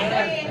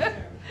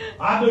 Amen.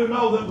 I do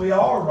know that we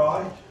are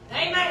right.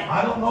 Amen.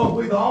 I don't know if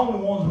we're the only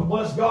ones, but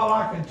bless God,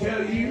 I can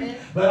tell you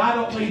that I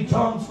don't need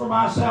tongues for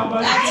my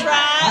salvation. That's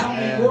right. I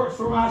don't need works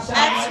for my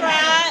salvation.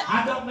 right.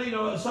 I don't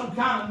need some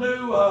kind of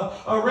new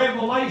a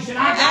revelation.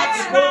 I got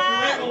That's the book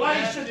right. of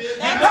Revelation,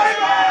 That's and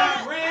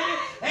I've read it,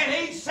 and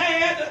he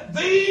said,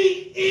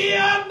 the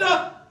end.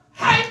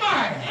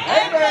 Amen.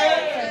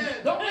 Amen.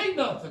 Don't need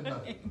nothing.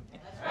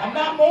 I'm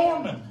not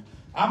Mormon.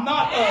 I'm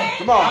not.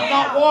 Come on. I'm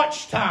not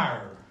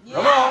Watchtower.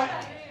 Come on.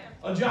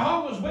 A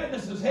Jehovah's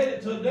Witness is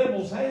headed to a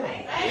devil's hell.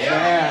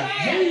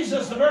 Yeah.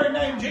 Jesus, the very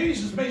name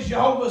Jesus means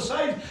Jehovah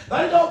saves.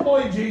 They don't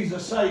believe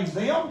Jesus saves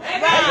them. They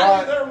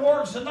Right. believe their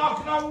works and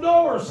knocking on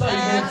doors save them.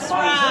 That's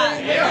Somebody right.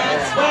 say,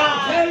 That's But I'll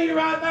right. tell you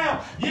right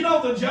now, you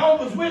know the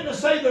Jehovah's Witness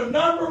say their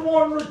number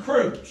one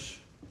recruits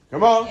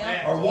Come on.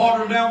 Yep. are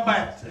watered down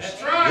Baptists.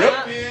 That's right.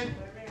 Yep. Amen.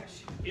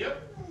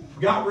 Yep.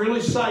 Got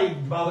really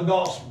saved by the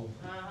gospel.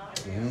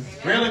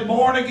 Really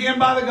born again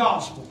by the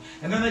gospel.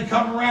 And then they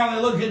come around,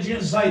 they look at you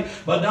and say,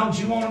 but don't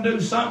you want to do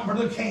something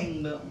for the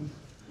kingdom?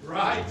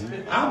 Right.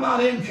 I'm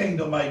not in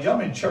kingdom age.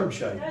 I'm in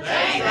church age.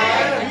 That's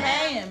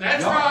right. Amen.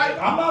 That's right.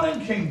 I'm not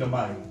in kingdom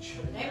age.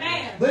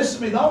 Amen. Listen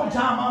to me. The only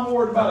time I'm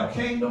worried about a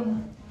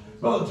kingdom,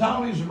 Brother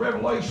Tony's in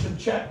Revelation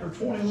chapter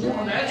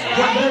 21. That's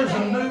When there's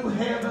a new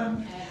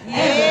heaven Yeah.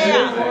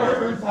 and a new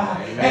earth.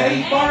 And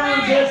he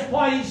burns this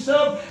place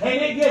up and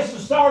it gets to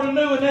start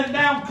anew, and then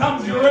down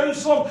comes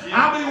Jerusalem.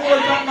 I'll be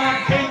worried about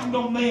my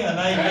kingdom then.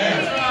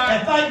 Amen.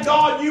 And thank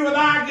God you and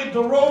I get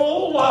to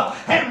rule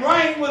and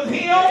reign with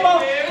him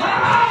for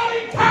all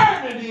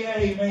eternity.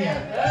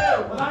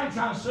 Amen. But I ain't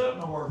trying to sit in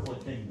a worldly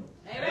kingdom.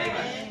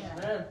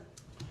 Amen.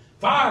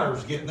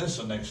 Fire's getting this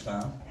the next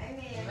time.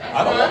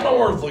 I don't want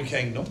no earthly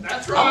kingdom.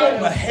 That's I right.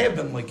 want the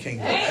heavenly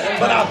kingdom.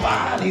 But I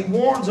find he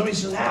warns them. He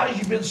says, how have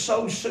you been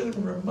so soon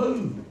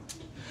removed?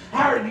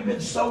 How have you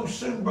been so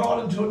soon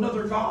brought into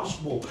another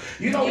gospel?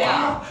 You know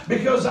why?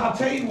 Because I'll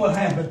tell you what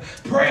happened.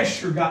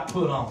 Pressure got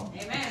put on.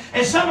 Amen.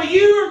 And some of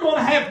you are going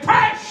to have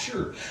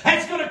pressure.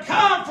 That's going to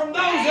come from those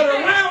that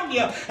are around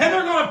you. And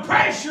they're going to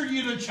pressure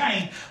you to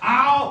change.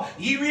 Oh,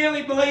 you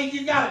really believe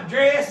you got to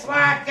dress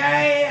like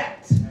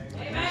that?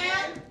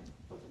 Amen.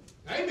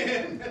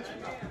 Amen. That's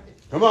right.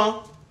 Come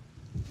on.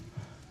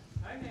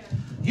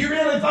 You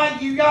really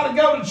think you got to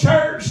go to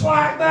church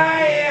like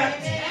that?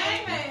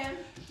 Amen.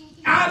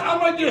 I'm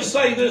going to just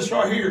say this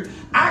right here.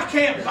 I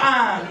can't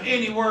find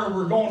anywhere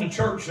we're going to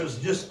church that's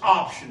just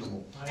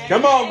optional.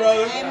 Come on,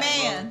 brother.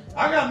 Amen.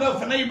 I got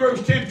enough in Hebrews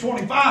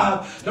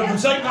 10:25 to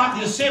forsake not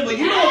the assembly.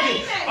 You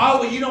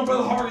know,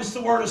 Brother Hargis,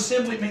 the word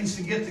assembly means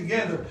to get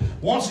together.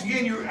 Once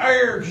again, you're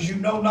error because you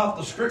know not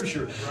the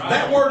Scripture. Right.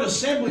 That word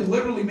assembly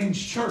literally means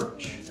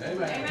church.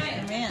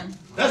 Amen.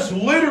 That's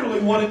literally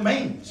what it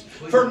means.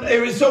 But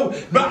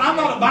I'm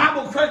not a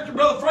Bible corrector,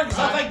 Brother Frank, because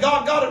I think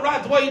God got it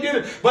right the way He did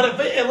it. But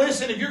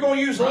if you're going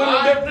to use a little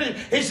definition,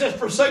 He says,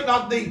 forsake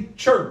not the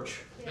church.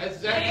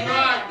 That's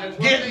right. That's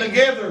what Getting it means.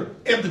 together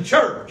in the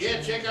church.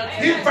 Yeah, check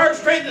out In 1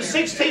 Corinthians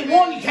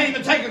 16:1, you can't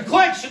even take a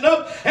collection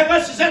up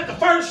unless it's at the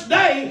first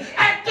day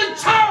at the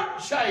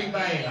church.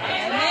 Amen.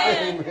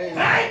 Amen.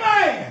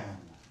 Amen.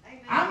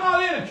 I'm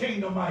not in a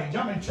kingdom age.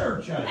 I'm in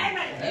church age.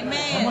 And when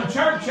Amen.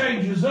 church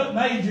age is up and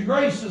the age of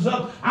grace is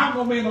up, I'm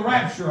going to be in the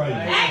rapture age.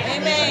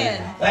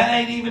 Amen. That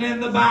ain't even in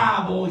the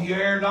Bible.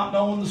 You're not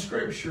knowing the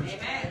Scriptures.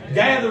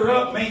 Gather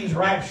up means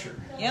rapture.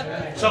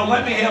 Yep. So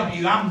let me help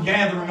you. I'm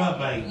gathering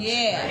up age.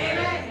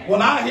 Yeah.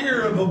 When I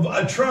hear of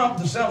a trump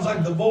that sounds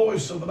like the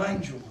voice of an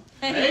angel,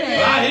 when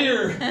I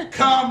hear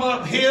come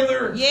up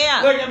hither,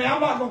 Yeah. look at me,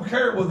 I'm not going to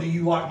care whether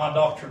you like my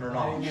doctrine or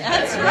not.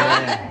 That's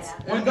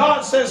right. When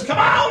God says, come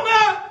on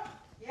up,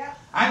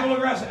 I ain't going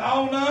to look around and say,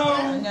 oh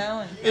no,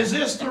 No. is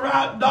this the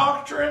right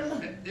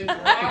doctrine?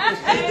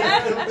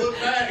 Look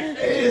back.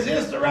 Is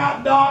this the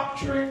right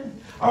doctrine?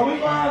 Are we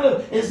going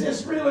to, is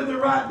this really the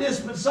right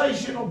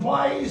dispensational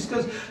place?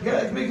 Because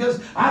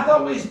I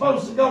thought we were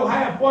supposed to go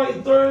halfway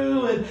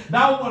through, and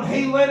no, when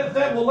He letteth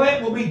that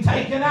will be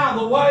taken out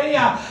of the way.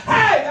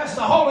 Hey, that's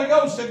the Holy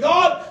Ghost of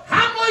God.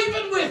 I'm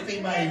leaving with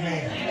Him.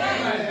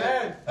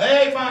 Amen.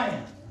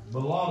 Amen. But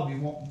a lot of you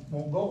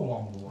won't go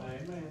along the way.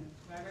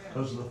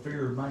 Because of the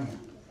fear of man.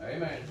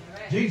 Amen.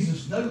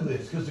 Jesus knew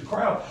this because the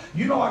crowd,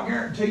 I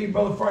guarantee you,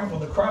 Brother Frank, when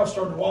the crowd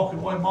started walking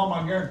away, Mom,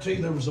 I guarantee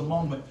you there was a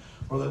moment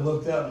where they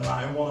looked out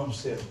and one of them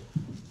said,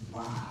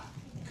 my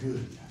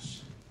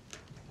goodness.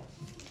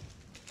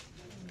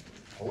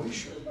 Are we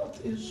sure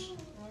about this?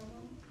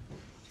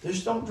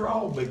 This don't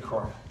draw a big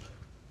crowd.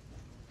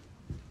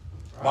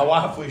 My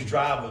wife was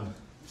driving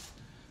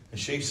and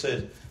she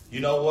said, you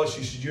know what?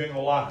 She said, you ain't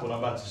going to like what I'm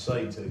about to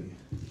say to you.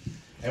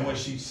 And when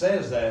she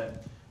says that,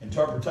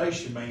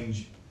 interpretation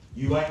means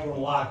you ain't going to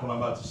like what I'm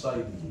about to say to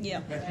you.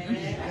 Yeah.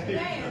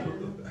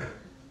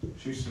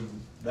 She said,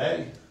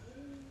 Daddy,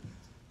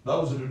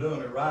 Those that are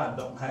doing it right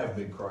don't have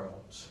big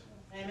crowds.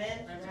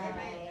 Amen.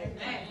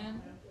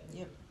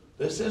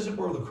 This isn't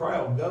where the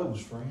crowd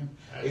goes, friend.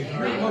 If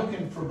you're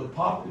looking for the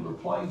popular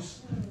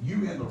place,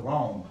 you're in the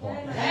wrong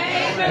place.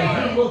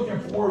 If you're looking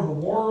for where the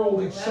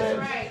world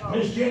accepts,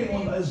 Miss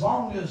Jenny, as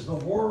long as the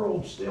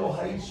world still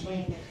hates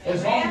me,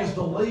 as long as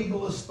the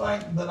legalists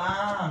think that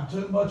I'm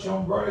too much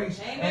on grace,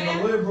 and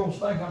the liberals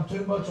think I'm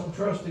too much on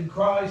trusting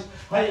Christ,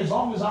 hey, as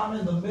long as I'm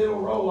in the middle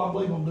row, I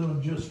believe I'm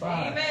doing just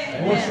fine.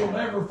 And what you'll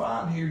never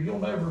find here, you'll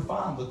never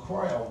find the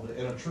crowd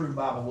in a true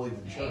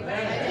Bible-believing church.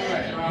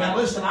 Now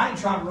listen, I ain't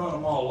trying to run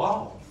them all off.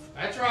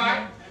 That's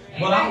right.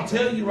 But I'll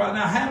tell you right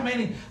now, how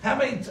many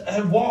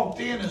have walked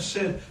in and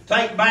said,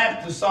 take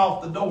Baptists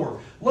off the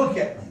door? Look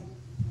at me.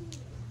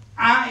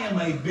 I am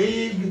a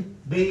big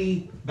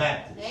B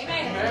Baptist.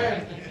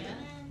 Amen.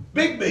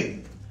 Big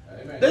B.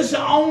 Amen. This is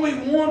the only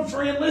one,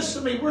 friend,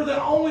 listen to me. We're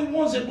the only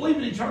ones that believe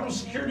in eternal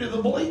security of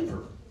the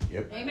believer.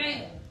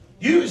 Amen.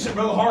 You said,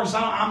 Brother Hargis,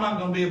 I'm not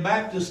going to be a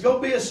Baptist.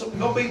 Not be it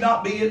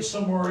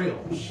somewhere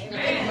else.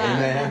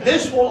 Amen.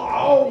 This will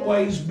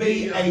always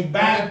be a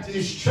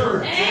Baptist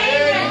church.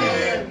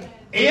 Amen.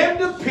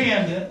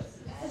 Independent,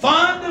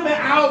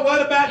 fundamental. Oh,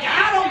 what about?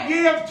 I don't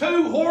give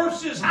two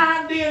horses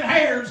hind end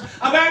hairs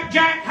about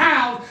Jack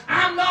Howell.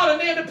 I'm not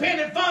an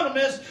independent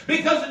fundamentalist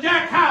because of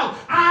Jack Howell.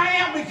 I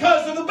am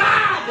because of the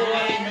Bible.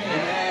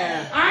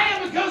 Amen. I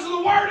am because of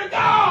the Word of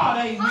God.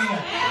 Amen.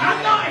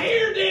 I'm not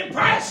here to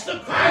impress the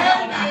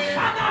crowd.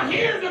 I'm not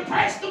here to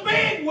impress the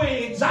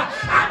bigwigs.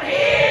 I'm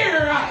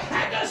here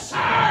to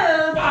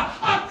serve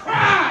a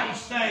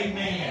Christ.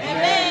 Amen.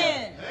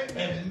 Amen.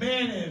 And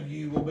many of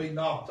you will be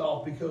knocked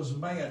off because of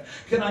man.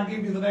 Can I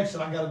give you the next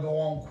one? I got to go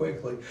on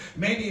quickly.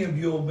 Many of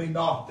you will be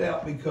knocked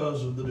out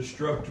because of the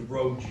destructive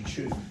road you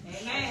choose.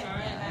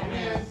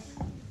 Amen.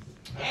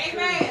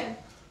 Amen.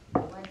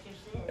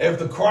 If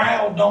the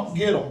crowd don't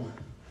get them,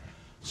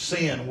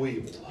 sin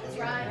will. That's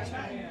right.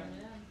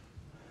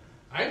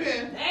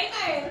 Amen.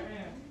 Amen.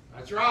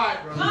 That's right,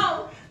 Come brother.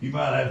 on. You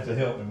might have to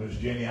help me, Miss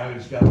Jenny. I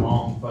just got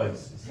long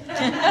faces.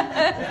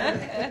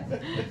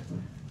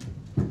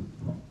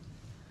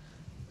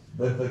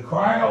 But the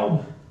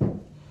crowd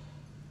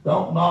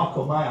don't knock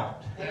them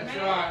out. That's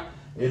right.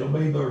 It'll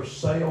be their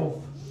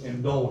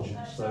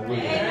self-indulgence. They will.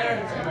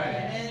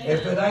 Amen.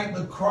 If it ain't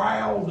the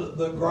crowd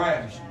that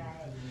grabs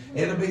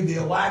you, it'll be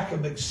the lack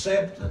of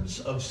acceptance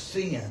of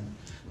sin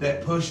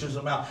that pushes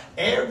them out.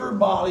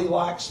 Everybody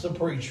likes the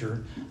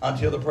preacher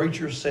until the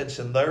preacher sits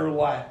in their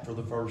lap for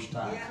the first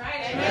time.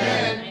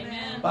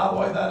 Amen. By the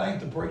way, that ain't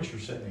the preacher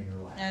sitting in your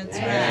lap. That's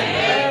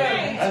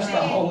right. That's the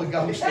Holy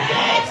Ghost of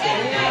God.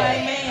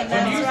 Amen.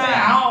 When you That's say,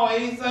 right. oh,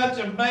 he's such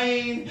a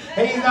mean,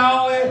 he's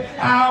always,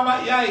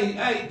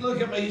 hey,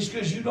 look at me, it's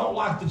because you don't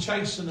like the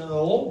chastening of the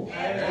Lord.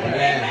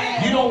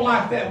 Amen. You don't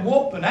like that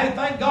whooping. Hey,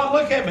 thank God,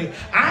 look at me.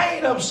 I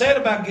ain't upset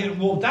about getting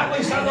whooped. At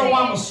least I know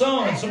I'm a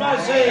son.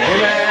 Somebody say,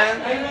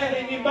 Amen. Amen.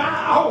 And you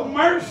buy, oh,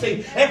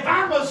 mercy. If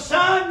I'm a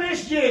son,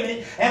 Miss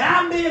Jenny, and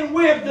I'm being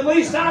whipped, at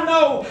least I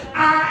know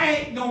I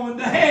ain't going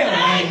to hell.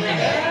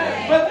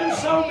 Amen. But there's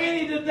so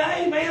many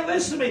today, man,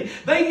 listen to me.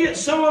 They get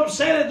so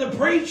upset at the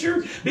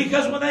preacher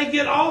because when they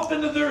get off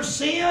into their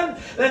sin,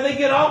 then they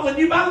get off. When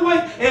you, by the way,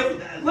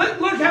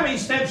 look how many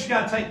steps you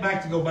got to take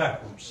back to go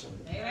backwards.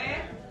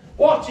 Amen.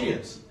 Watch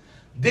this.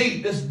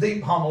 Deep. This is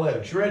deep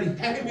homiletics. You ready?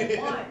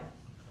 Amen.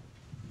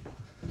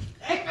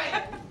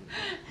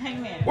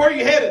 Amen. Where are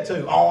you headed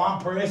to? Oh, I'm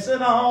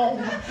pressing on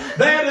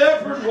that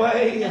upward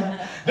way.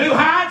 Do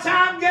high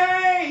time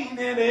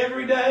gaining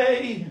every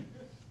day.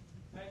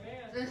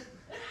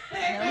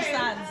 No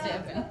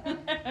sidestepping.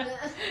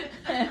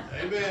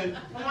 Amen.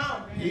 Come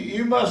on.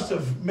 You must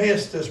have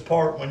missed this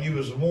part when you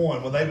was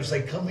one, when they would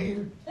say, come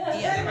here.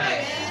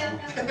 Amen.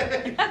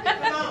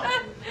 Come on.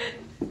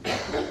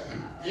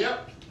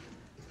 Yep.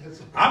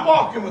 I'm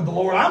walking with the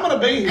Lord. I'm going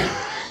to be here.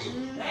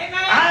 Amen.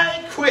 I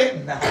ain't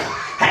quitting.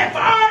 How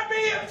far be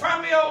it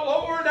from me, oh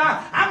Lord.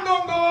 I'm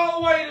going to go all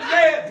the way to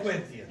death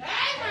with you.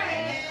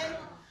 Amen.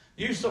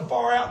 You so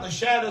far out in the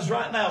shadows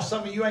right now,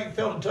 some of you ain't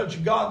felt a touch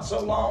of God in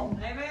so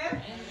long.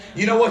 Amen.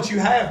 You know what you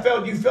have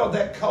felt? You felt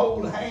that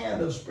cold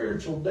hand of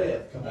spiritual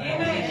death. Come on.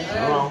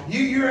 Amen.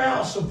 You're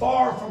out so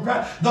far from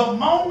Christ. The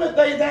moment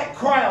that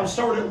crowd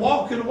started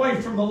walking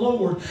away from the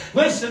Lord,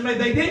 listen to me,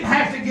 they didn't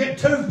have to get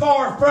too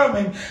far from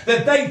Him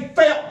that they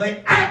felt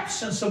the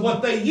absence of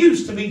what they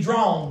used to be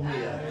drawn with.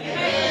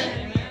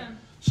 Amen.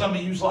 Some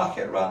of you's like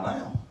that right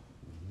now.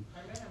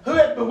 Who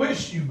had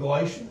bewitched you,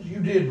 Galatians?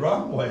 You did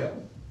run well.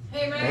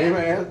 Amen.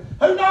 Amen.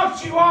 Who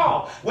knocked you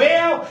off?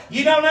 Well,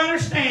 you don't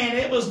understand.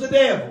 It was the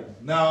devil.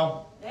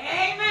 No.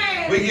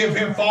 Amen. We give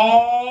him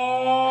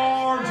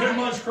far too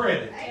much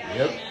credit.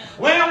 Yep.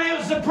 Well, it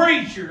was the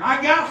preacher. I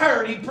got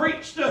hurt. He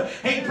preached a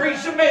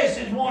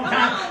message one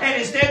time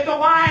and it stepped on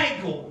my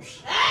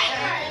ankles.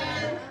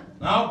 Amen.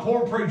 No,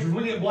 poor preachers.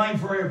 We get blamed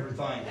for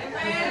everything.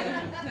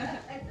 Amen.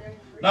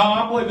 No,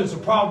 I believe it's a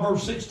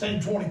Proverbs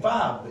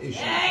 16:25 issue.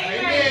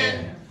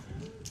 Amen.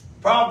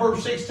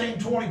 Proverbs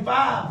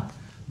 16:25.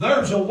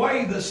 There's a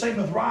way that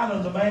seemeth right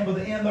unto man, but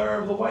the end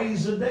thereof the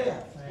ways of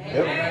death.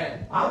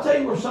 Amen. I'll tell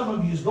you where some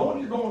of you is going.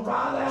 You're going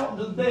right out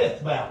into the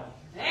death valley.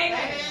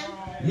 Amen.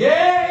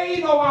 Yea,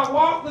 though I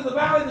walk through the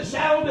valley of the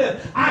shadow of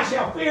death, I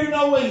shall fear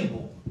no evil.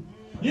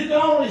 You can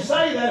only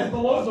say that if the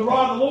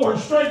rod of the Lord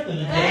strengthens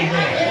you.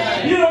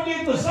 Amen. You don't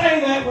get to say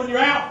that when you're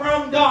out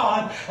from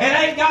God and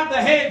ain't got the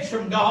hedge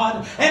from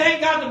God and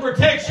ain't got the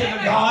protection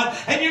of God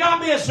and you're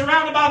not being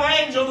surrounded by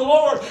the angel of the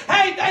Lord.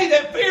 Hey, they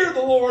that fear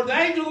the Lord, the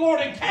angel of the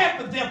Lord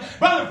encampeth them.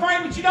 Brother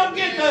Frank, but you don't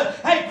get to,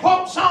 hey,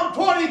 quote Psalm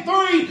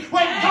 23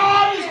 when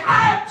God is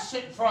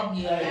absent from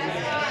you.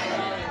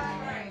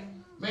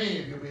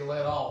 Me, you'll be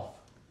let off.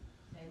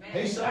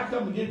 He said, I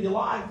come to give you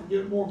life and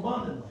give it more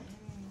abundantly.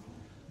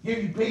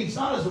 Give you peace,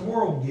 not as the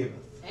world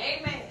giveth.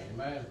 Amen.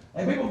 Amen.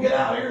 And people get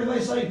out here and they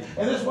say,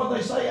 and this is what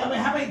they say. I mean,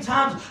 how many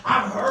times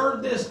I've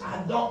heard this?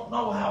 I don't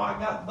know how I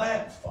got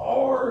that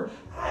far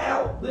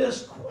out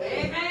this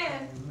quick.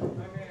 Amen.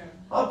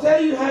 I'll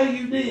tell you how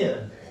you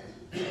did.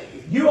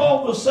 You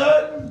all of a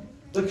sudden,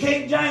 the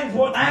King James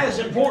wasn't as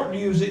important to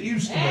you as it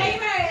used to be.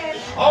 Amen.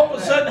 All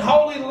of a sudden,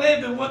 holy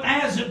living wasn't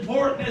as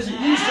important as it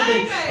used to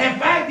be. In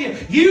fact,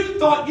 you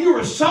thought you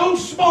were so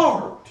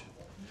smart.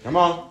 Come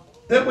on.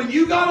 That when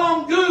you got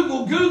on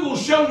Google, Google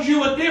shows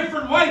you a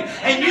different way.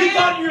 And you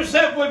thought to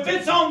yourself, well, if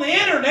it's on the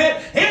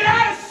internet, it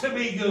has to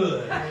be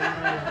good.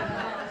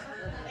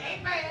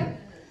 Amen.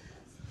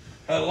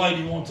 A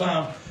lady one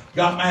time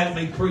got mad at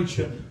me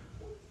preaching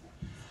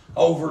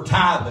over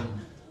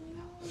tithing.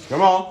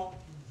 Come on.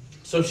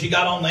 So she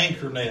got on the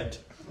internet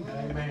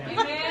Amen.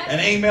 and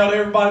emailed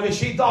everybody.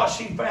 She thought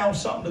she found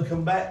something to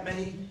combat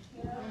me.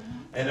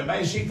 And the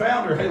man, she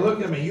found her, hey,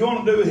 look at me. You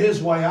want to do it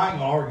his way, I ain't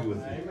going to argue with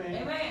you.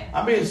 Amen.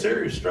 I'm being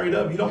serious, straight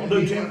up. You don't want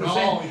to do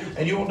 10%.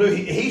 And you want to do,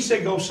 he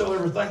said go sell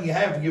everything you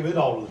have and give it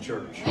all to the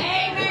church.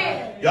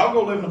 Amen. Y'all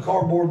go live in a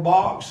cardboard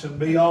box and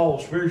be all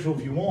spiritual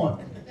if you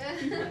want.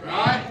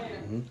 Right?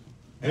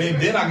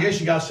 And then I guess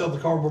you got to sell the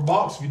cardboard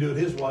box if you do it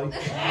his way.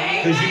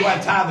 Because you got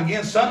to tithe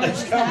again.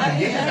 Sunday's coming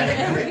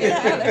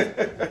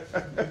again.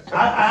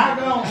 I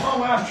got on the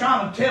phone. I was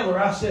trying to tell her.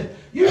 I said,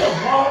 you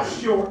have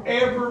lost your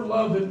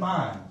ever-loving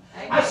mind.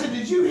 I said,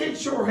 did you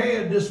hit your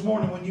head this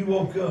morning when you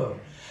woke up?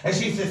 And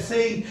she said,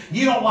 see,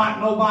 you don't like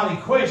nobody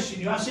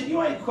questioning you. I said,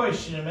 you ain't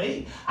questioning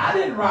me. I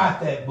didn't write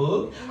that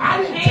book.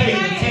 I didn't tell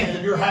you the tenth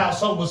of your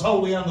household was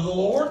holy unto the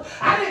Lord.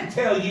 I didn't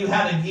tell you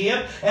how to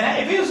give.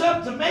 And if it was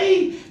up to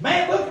me,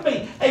 man, look at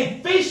me. A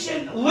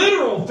fishing,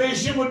 literal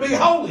fishing would be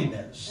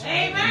holiness.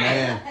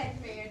 Amen.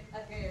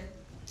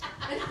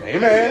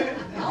 Amen.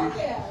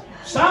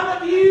 Some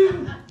of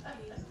you,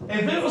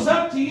 if it was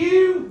up to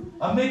you,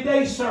 a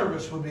midday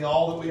service would be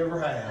all that we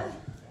ever have.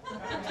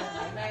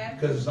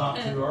 Because it's not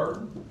too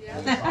early.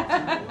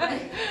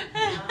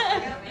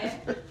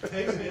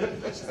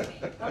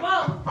 Come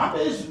on. I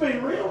mean, it's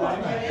been real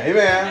like that.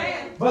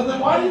 Amen. But then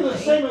why do you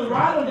sing with the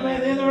right of the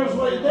man, then there is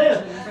what he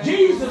did?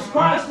 Jesus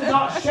Christ did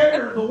not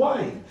share the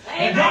way.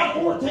 In John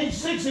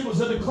 14:6, it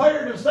was a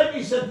declarative statement.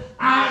 He said,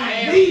 I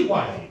am the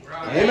way,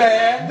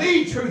 Amen.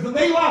 the truth, and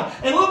the life.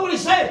 And look what he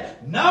said.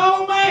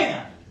 No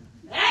man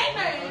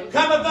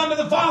cometh unto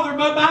the Father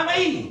but by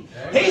me.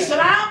 He said,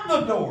 I'm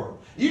the door.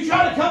 You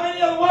try to come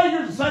any other way,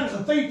 you're the same as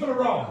a thief and a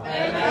robber.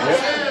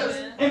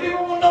 And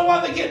people want to know why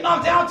they get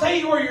knocked out. I'll tell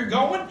you where you're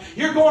going.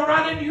 You're going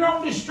right into your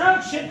own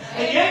destruction.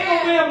 And you ain't going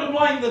to be able to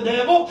blame the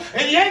devil.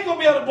 And you ain't going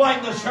to be able to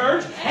blame the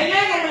church. And you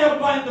ain't going to be able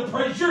to blame the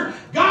preacher.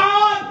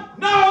 God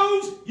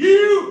knows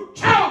you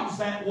chose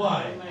that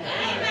way.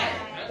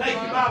 Amen. Take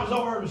your Bibles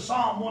over to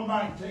Psalm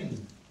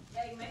 119.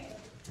 Amen.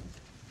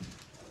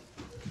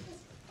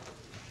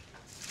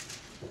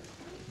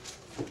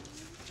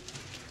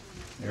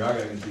 Here, I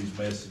got to get these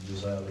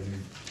messages out of here.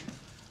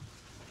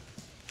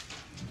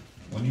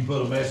 When you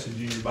put a message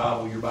in your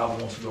Bible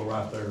wants to go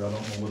right there. I don't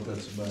know what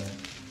that's about.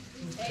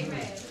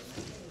 Amen.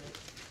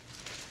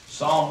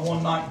 Psalm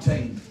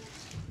 119.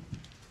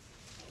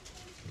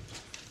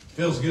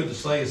 Feels good to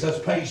say it. That's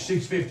page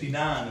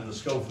 659 in the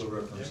Schofield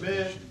reference.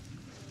 Amen.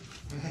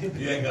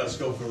 You ain't got a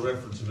Schofield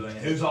reference of it.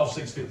 Who's off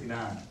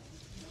 659?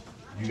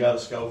 You got a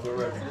Schofield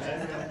reference.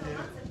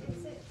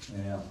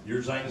 Yeah,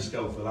 yours ain't a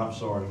Schofield. I'm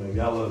sorry, baby.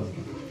 I love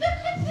you.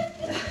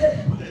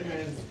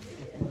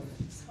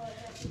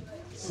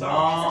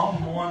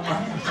 Psalm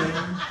 119.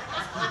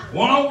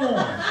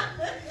 101.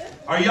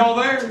 Are y'all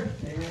there?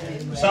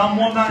 Psalm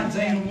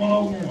 119 and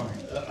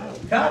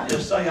 101. Can I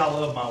just say I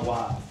love my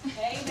wife?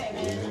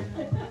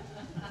 Amen.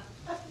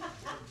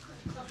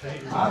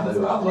 I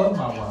do. I love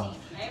my wife.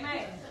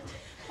 Amen.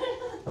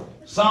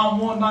 Psalm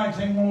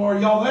 119, 101. Are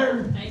y'all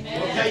there? What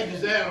page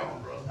is that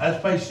on, bro?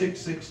 That's page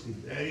 660.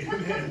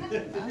 Amen.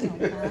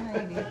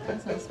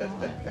 That's so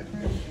smart.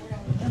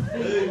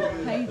 If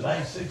it ain't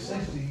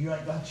 660, you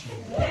ain't got you.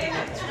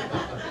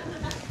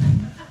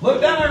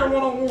 Look down there at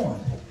 101.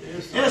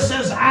 It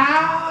says,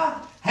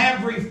 I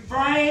have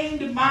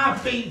refrained my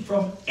feet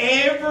from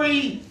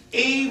every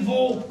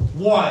evil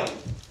way,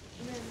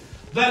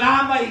 that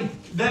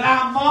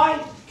I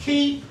might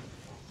keep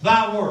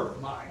thy word.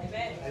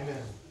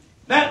 Amen.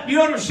 That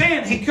you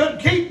understand, he couldn't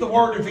keep the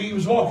word if he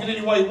was walking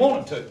any way he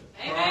wanted to.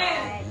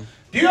 Amen.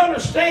 Do you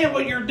understand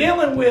what you're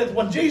dealing with?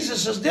 When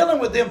Jesus is dealing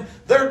with them,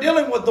 they're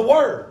dealing with the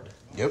Word.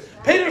 Yep.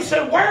 Peter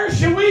said, where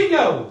should we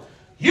go?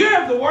 You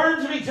have the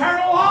words of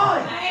eternal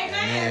life.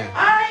 Amen.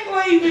 I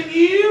ain't leaving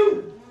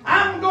you.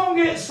 I'm going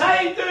to get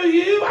saved through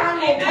you. I'm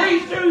going to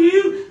preach through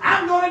you.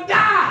 I'm going to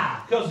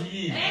die because of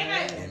you.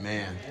 Amen.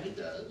 Amen. And he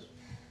does.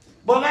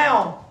 But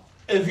now,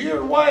 if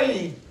your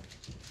way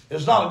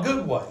is not a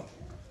good way,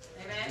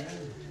 Amen.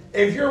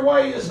 if your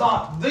way is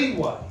not the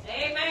way,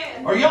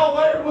 Amen. are y'all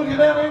there looking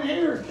down in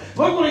here?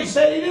 Look what he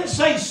said. He didn't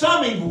say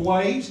some evil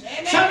ways.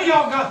 Amen. Some of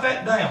y'all got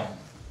that down.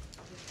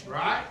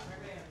 Right?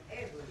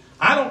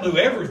 I don't do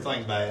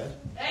everything bad.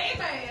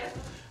 Amen.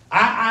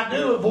 I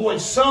do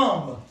avoid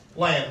some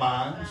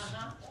landmines.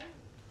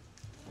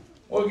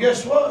 Well,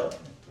 guess what?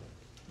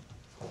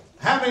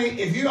 How many,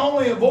 if you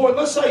only avoid,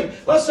 let's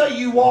say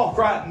you walk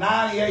right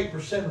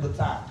 98% of the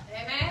time.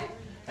 Amen.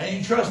 And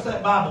you trust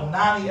that Bible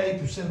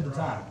 98% of the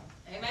time.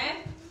 Amen.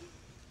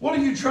 What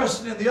are you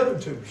trusting in the other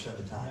 2% of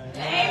the time?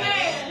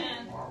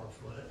 Amen. Marvel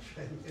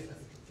flesh.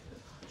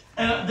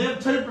 And then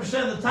 2%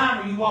 of the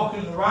time, are you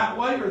walking in the right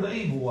way or the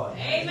evil way?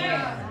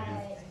 Amen.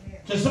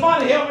 Can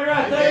somebody help me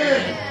right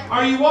there?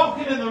 Are you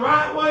walking in the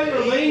right way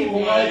or the evil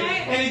way?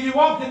 And if you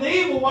walk in the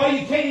evil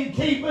way, you can't even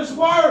keep His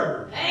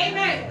Word.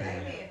 Amen.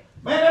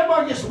 Man,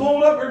 everybody gets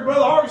spoiled up here,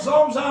 Brother Hargis. As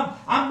long as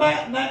I'm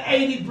batting that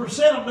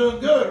 80%, I'm doing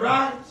good,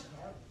 right?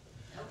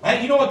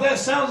 And you know what that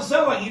sounds? It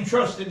sounds like you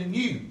trusted in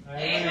you.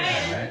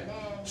 Amen.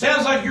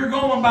 Sounds like you're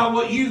going by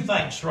what you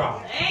think's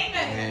right.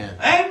 Amen.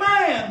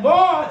 Amen. Boy,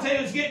 I tell you,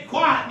 it's getting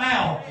quiet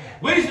now.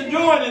 We was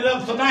enjoying it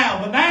up to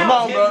now, but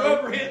now it's getting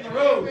rubber hitting the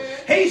road.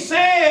 He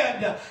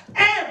said,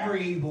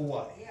 every evil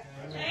way.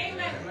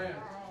 Amen.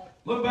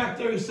 Look back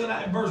there, he said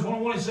in verse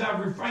 101, he said,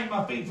 I've refrained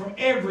my feet from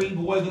every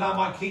evil way that I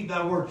might keep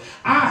thy word.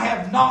 I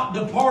have not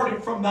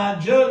departed from thy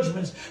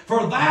judgments,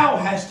 for thou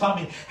hast taught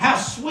me. How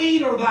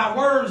sweet are thy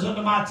words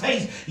unto my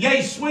taste,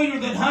 yea, sweeter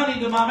than honey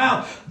to my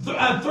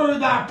mouth. Through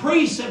thy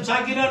precepts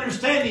I get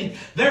understanding.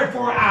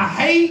 Therefore I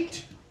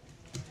hate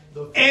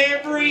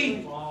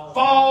every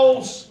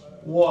false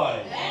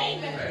way.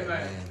 Amen.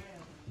 Amen.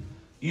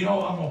 You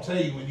know, I'm going to tell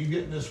you, when you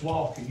get in this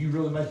walk and you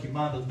really make your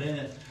mind a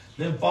minute,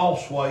 them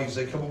false ways,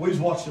 they come. We was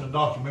watching a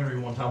documentary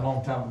one time, a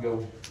long time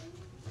ago,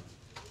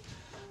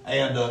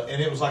 and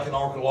it was like an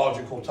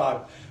archaeological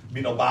type,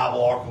 Bible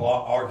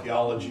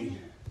archaeology.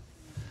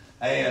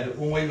 And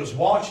when we was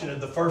watching it,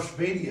 the first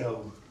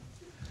video,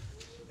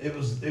 it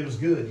was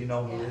good. You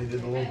know, they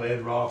did the little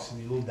bedrocks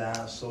and the little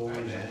dinosaurs.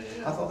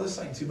 And I thought this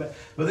ain't too bad.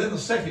 But then the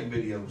second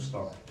video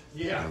started.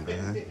 Yeah.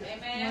 Amen.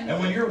 And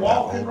when you're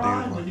walking,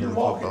 Ryan, when you're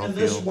walking in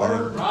this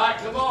Word, Right,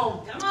 come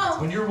on. Come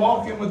on. when you're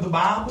walking with the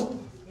Bible,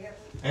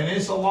 and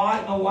it's a light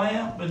and a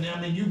lamp, and I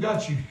mean, you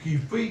got your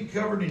feet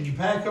covered and your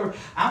pad covered.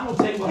 I'm going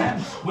to tell you what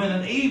happens when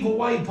an evil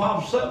way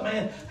pops up,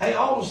 man. Hey,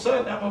 all of a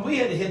sudden, I mean, we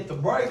had to hit the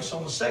brakes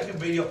on the second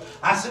video.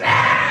 I said,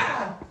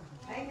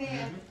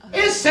 Amen.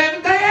 it's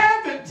Seventh-day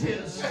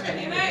Adventists.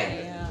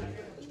 Amen.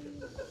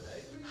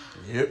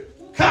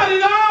 Yep. Cut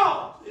it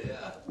off.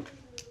 Yeah.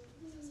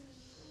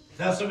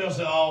 Now, somebody will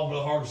say, oh,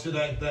 Brother Hargis, it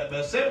ain't that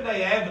bad.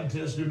 Seventh-day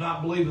Adventists do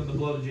not believe in the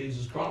blood of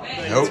Jesus Christ.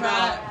 Amen. Nope.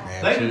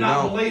 That's They do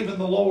not Nope. believe in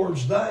the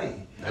Lord's Day.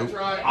 That's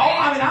right. Oh,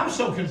 I mean, I'm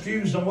so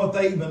confused on what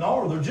they even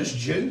are. They're just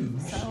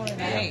Jews. So are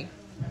they.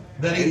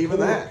 That Ain't eat even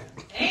pork. that.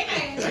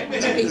 Amen.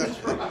 That's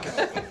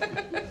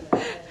right.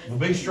 Well,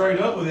 be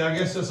straight up with you. I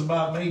guess that's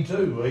about me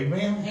too.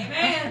 Amen.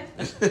 Amen.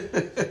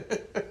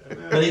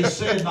 But he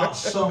said not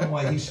some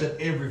way. He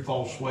said every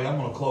false way. I'm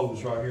going to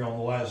close right here on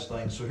the last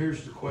thing. So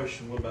here's the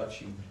question. What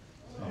about you?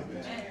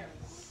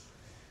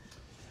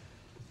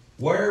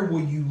 Where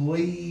will you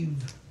leave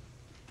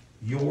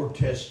your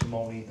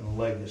testimony and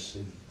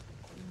legacy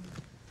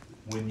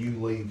when you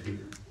leave here?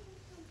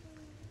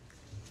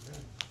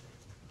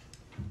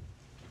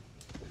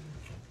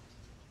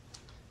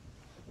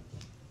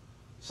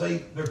 See,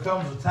 there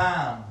comes a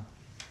time,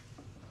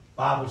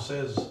 Bible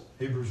says,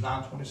 Hebrews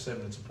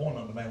 9:27, it's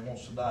appointed unto man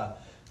wants to die,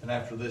 and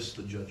after this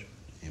the judgment.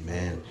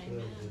 Amen.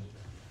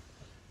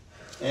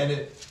 And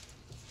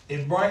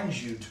it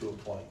brings you to a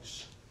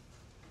place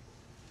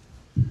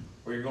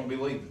where you're going to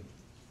be leaving.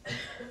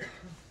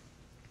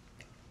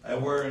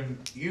 And when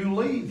you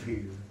leave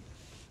here,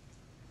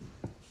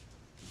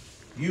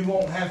 you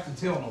won't have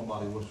to tell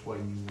nobody which way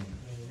you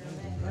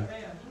went.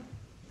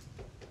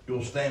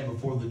 You'll stand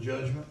before the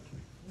judgment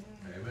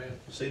Amen.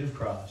 seat of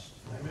Christ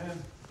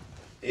Amen.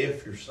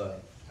 if you're saved.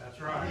 That's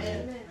right.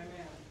 Amen.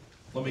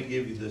 Let me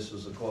give you this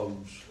as a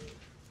close.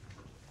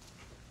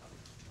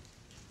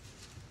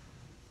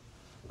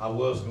 I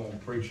was going to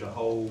preach a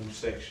whole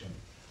section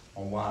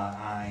on why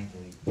I ain't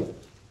leaving.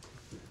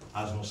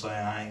 I was going to say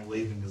I ain't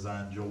leaving because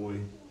I enjoy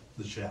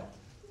the shouting.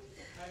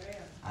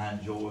 I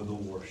enjoy the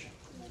worship.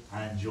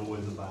 I enjoy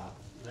the Bible.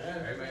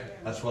 Amen.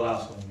 That's what I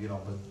was going to get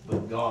on.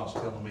 But God's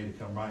telling me to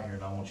come right here,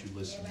 and I want you to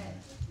listen to me.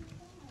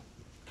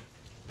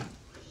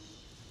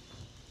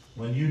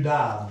 When you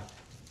die,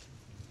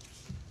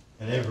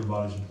 and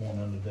everybody's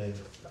appointed unto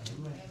death.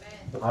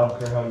 I don't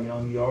care how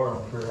young you are. I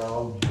don't care how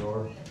old you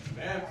are.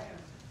 Amen.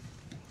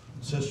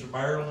 Sister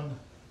Marilyn,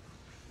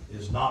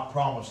 is not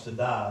promised to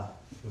die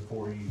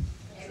before you.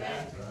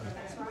 Amen.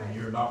 And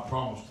you're not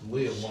promised to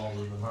live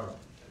longer than her.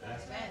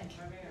 Amen.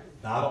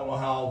 Now, I don't know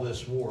how all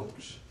this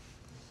works.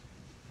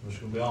 I'm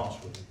just going to be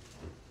honest with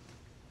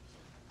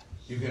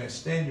you. You can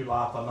extend your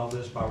life, I know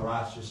this, by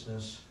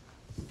righteousness.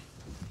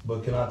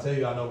 But can I tell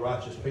you, I know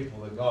righteous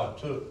people that God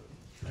took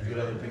to get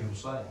other people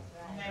saved.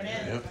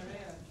 Amen. Yep.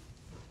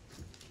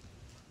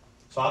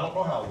 So I don't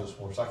know how this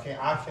works. I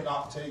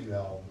cannot tell you how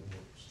all it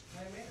works.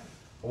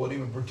 I wouldn't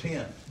even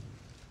pretend.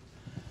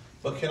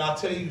 But can I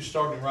tell you,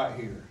 starting right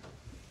here,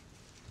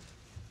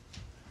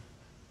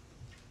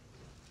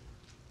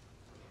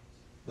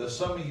 that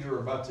some of you are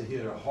about to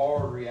hit a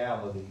hard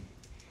reality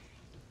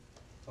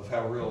of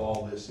how real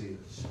all this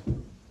is.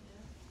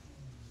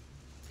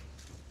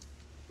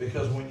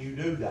 Because when you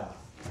do die,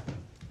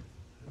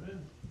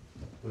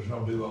 there's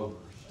no do-overs.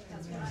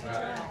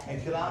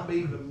 And can I be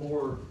even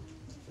more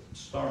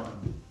stern?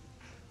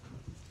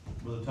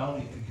 Brother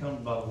Tony, if you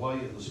come by the way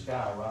of the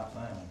sky right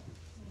now,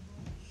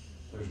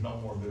 there's no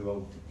more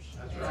do-overs.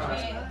 That's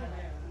right.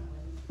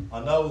 I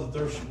know that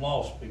there's some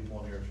lost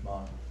people in here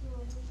tonight.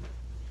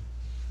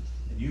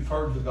 And you've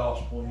heard the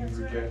gospel and you've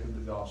rejected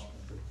the gospel.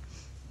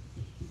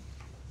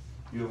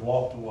 You have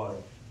walked away.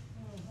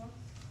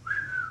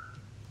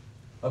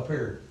 Up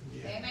here.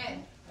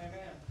 Amen.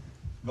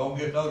 Gonna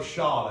get another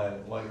shot at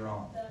it later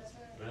on.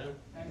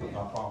 Amen.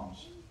 Not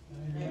promised.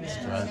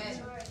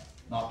 Amen.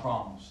 Not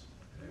promised.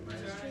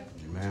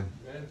 Amen.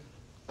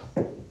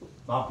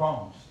 Not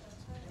promised.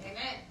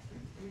 Amen.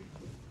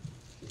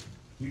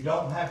 You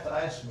don't have to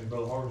ask me,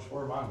 Brother Hargis,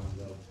 where am I going to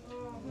go?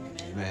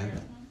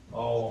 Amen.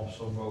 Oh, I'm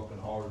so broken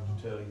hearted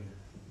to tell you.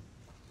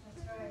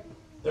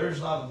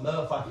 There's not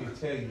enough I can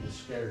tell you to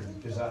scare you,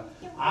 because I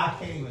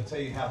can't even tell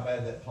you how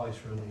bad that place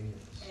really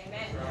is.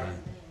 Amen.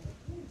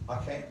 I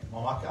can't,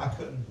 Mom,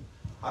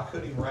 I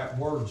couldn't even wrap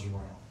words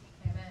around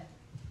Amen.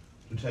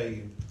 to tell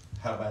you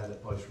how bad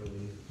that place really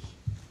is.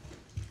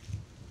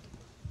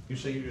 You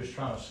say you're just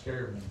trying to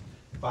scare me.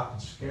 If I can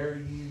scare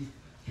you,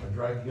 I'll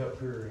drag you up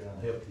here and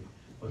I'll help you.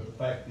 But the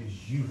fact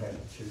is, you have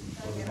to choose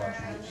whether or not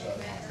you get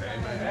saved.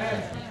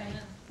 Amen.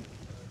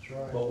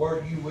 But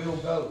where you will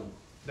go,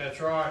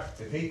 That's right.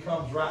 if he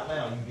comes right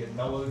now, you get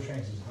no other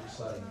chances to get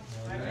saved.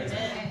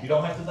 Amen. You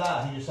don't have to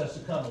die. He just has to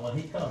come. And when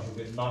he comes, you'll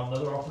get not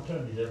another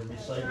opportunity to ever be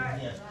saved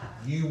again.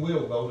 You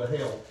will go to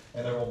hell.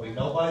 And there will be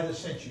nobody that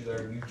sent you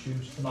there. You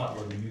choose tonight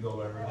whether you go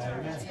there or not.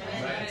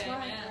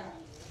 Amen.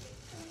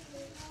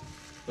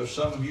 There's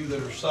some of you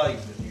that are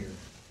saved in here.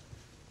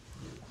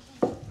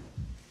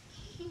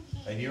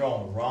 And you're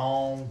on the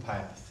wrong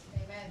path.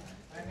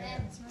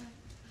 Amen.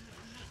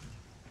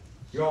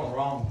 You're on the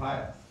wrong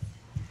path.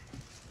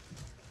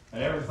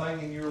 And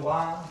everything in your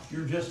life,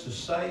 you're just as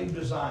saved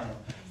as I am.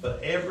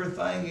 But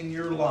everything in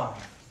your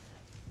life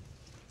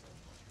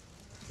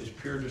is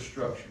pure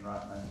destruction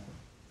right now.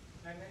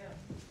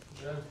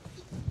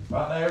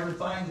 Right now,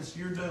 everything that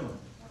you're doing,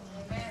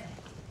 Amen.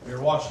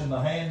 you're watching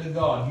the hand of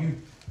God.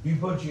 You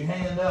put your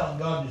hand out and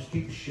God just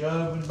keeps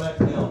shoving back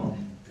down on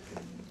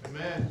you.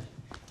 Amen.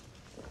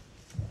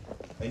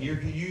 And you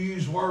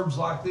use words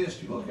like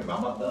this. You look at me,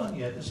 I'm not done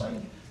yet. This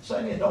ain't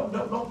it. Don't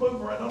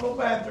move around. Don't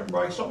bathroom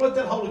breaks. Don't let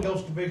that Holy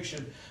Ghost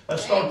conviction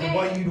start to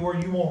weigh you to where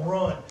you won't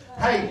run.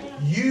 Hey,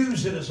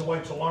 use it as a way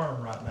to learn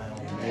right now.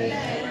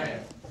 Amen.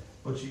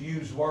 But you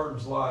use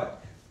words like,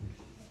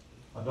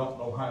 I don't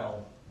know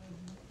how.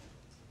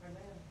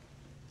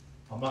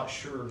 I'm not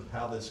sure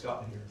how this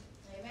got here.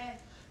 Amen.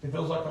 It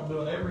feels like I'm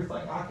doing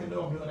everything I can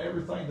do. I'm doing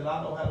everything that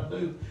I know how to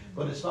do.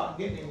 But it's not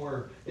getting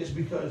anywhere. It's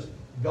because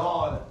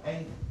God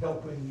ain't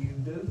helping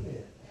you do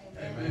it.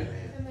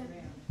 Amen.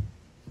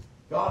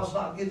 God's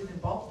not getting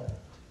involved.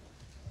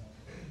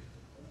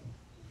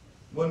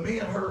 When me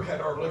and her had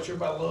our lecture,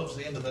 everybody loves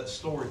the end of that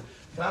story.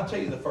 Can I tell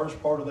you the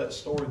first part of that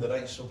story that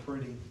ain't so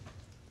pretty?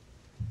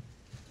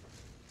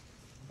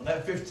 When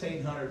that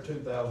 1,500,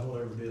 2,000,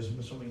 whatever it is,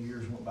 so many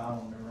years went by, I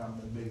don't remember how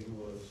big it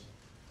was.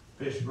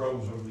 Fish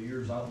grows over the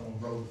years. I don't want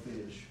to grow the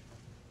fish.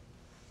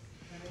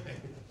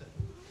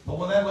 But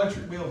when that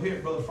electric bill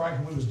hit, Brother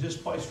Franklin, we was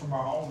displaced from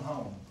our own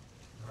home.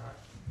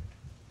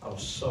 I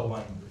was so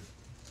angry.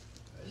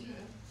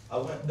 I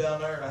went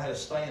down there and I had to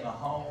stay in a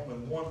home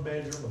in one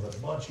bedroom with a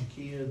bunch of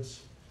kids.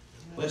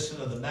 Listen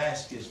to the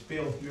nastiest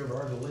filth you ever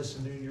heard to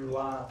listen to in your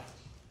life.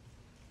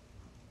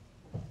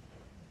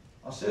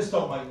 I said, this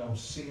don't make no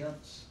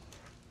sense.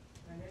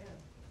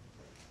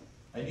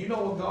 And you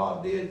know what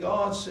God did?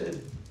 God said,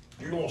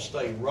 you're going to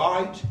stay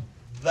right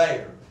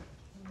there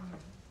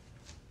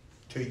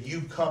till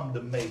you come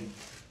to me.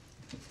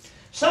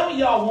 Some of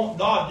y'all want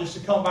God just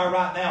to come by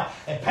right now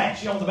and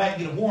pat you on the back,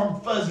 get a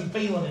warm, fuzzy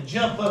feeling and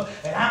jump up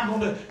and I'm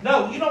going to...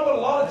 No, you know what?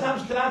 A lot of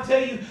times, can I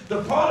tell you,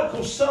 the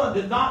prodigal son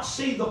did not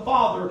see the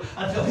father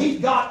until he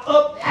got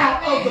up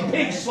out of the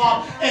pig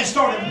slop and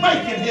started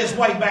making his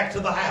way back to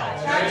the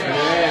house.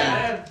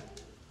 Amen.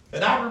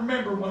 And I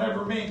remember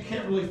whenever me and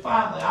Kimberly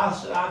finally, I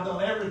said, I've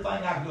done everything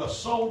I could do. I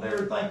sold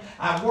everything.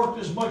 I've worked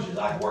as much as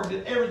I could work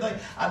at everything.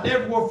 I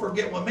never will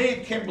forget when me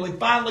and Kimberly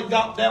finally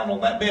got down on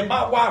that bed.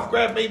 My wife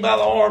grabbed me by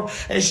the arm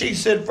and she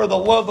said, for the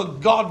love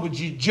of God, would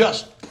you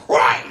just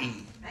pray?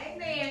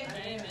 Amen.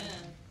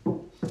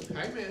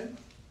 Amen.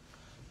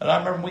 And I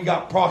remember we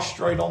got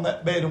prostrate on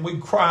that bed and we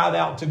cried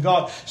out to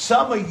God.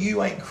 Some of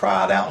you ain't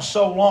cried out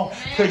so long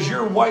because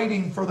you're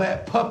waiting for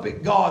that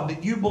puppet God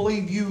that you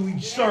believe you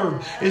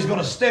serve is going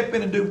to step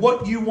in and do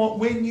what you want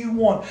when you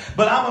want.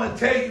 But I'm going to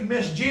tell you,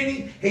 Miss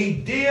Jenny, He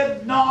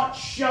did not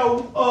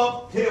show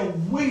up till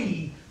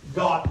we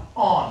got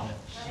honest.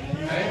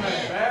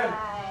 Amen.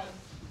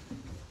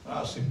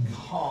 I said,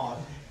 God,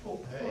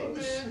 help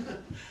us. Amen.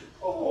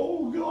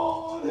 Oh,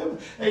 God.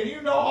 And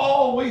you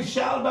know, we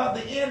shout about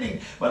the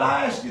ending. But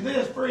I ask you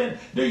this, friend.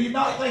 Do you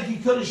not think He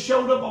could have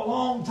showed up a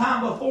long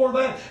time before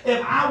that if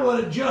I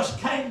would have just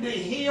came to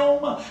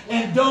Him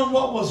and done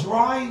what was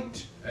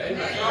right?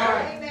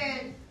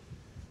 Amen.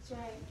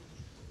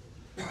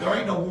 There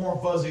ain't no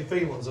warm, fuzzy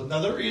feelings. Now,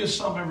 there is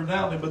some every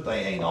now and then, but they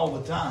ain't all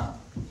the time.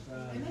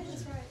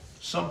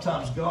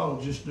 Sometimes God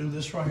will just do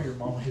this right here,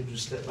 Mama. He'll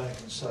just step back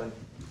and say,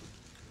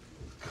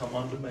 come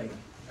unto me.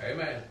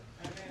 Amen.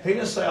 He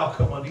didn't say, I'll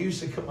come unto you. He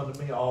said, come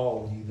unto me,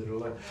 all you that are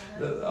left.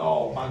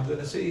 Oh, my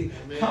goodness.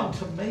 Come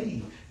to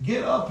me.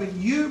 Get up and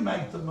you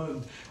make the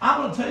move.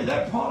 I'm going to tell you,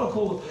 that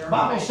prodigal, the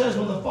Bible says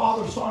when the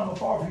father saw him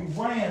afar, he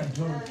ran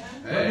to him.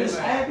 But Miss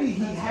Abby,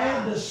 he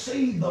had to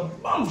see the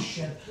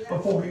motion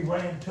before he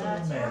ran to him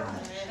and met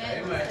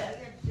him. Amen.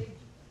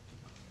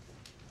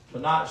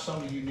 Tonight,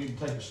 some of you need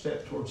to take a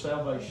step toward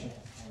salvation.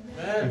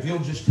 Amen. If you'll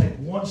just take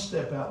one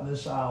step out in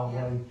this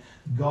aisleway,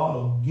 God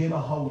will get a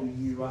hold of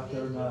you right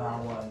there in that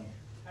aisleway.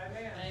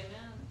 Amen.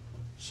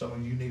 Some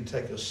of you need to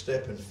take a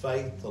step in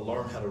faith to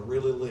learn how to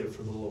really live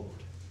for the Lord.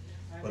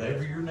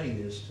 Whatever your need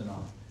is tonight,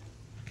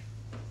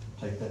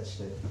 take that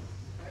step.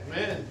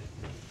 Amen.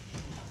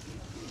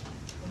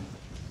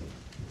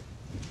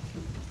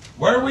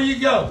 Where will you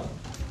go?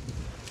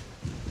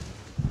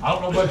 I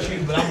don't know about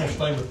you, but I'm going to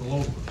stay with the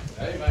Lord.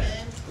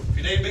 Amen. If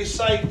you need to be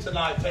saved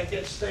tonight, take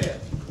that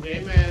step.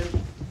 Amen.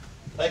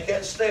 Take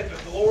that step.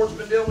 If the Lord's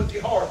been dealing with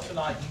your heart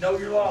tonight, you know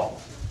you're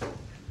lost.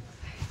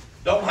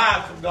 Don't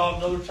hide from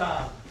God another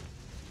time.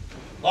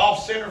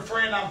 Lost sinner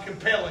friend, I'm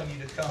compelling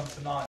you to come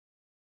tonight.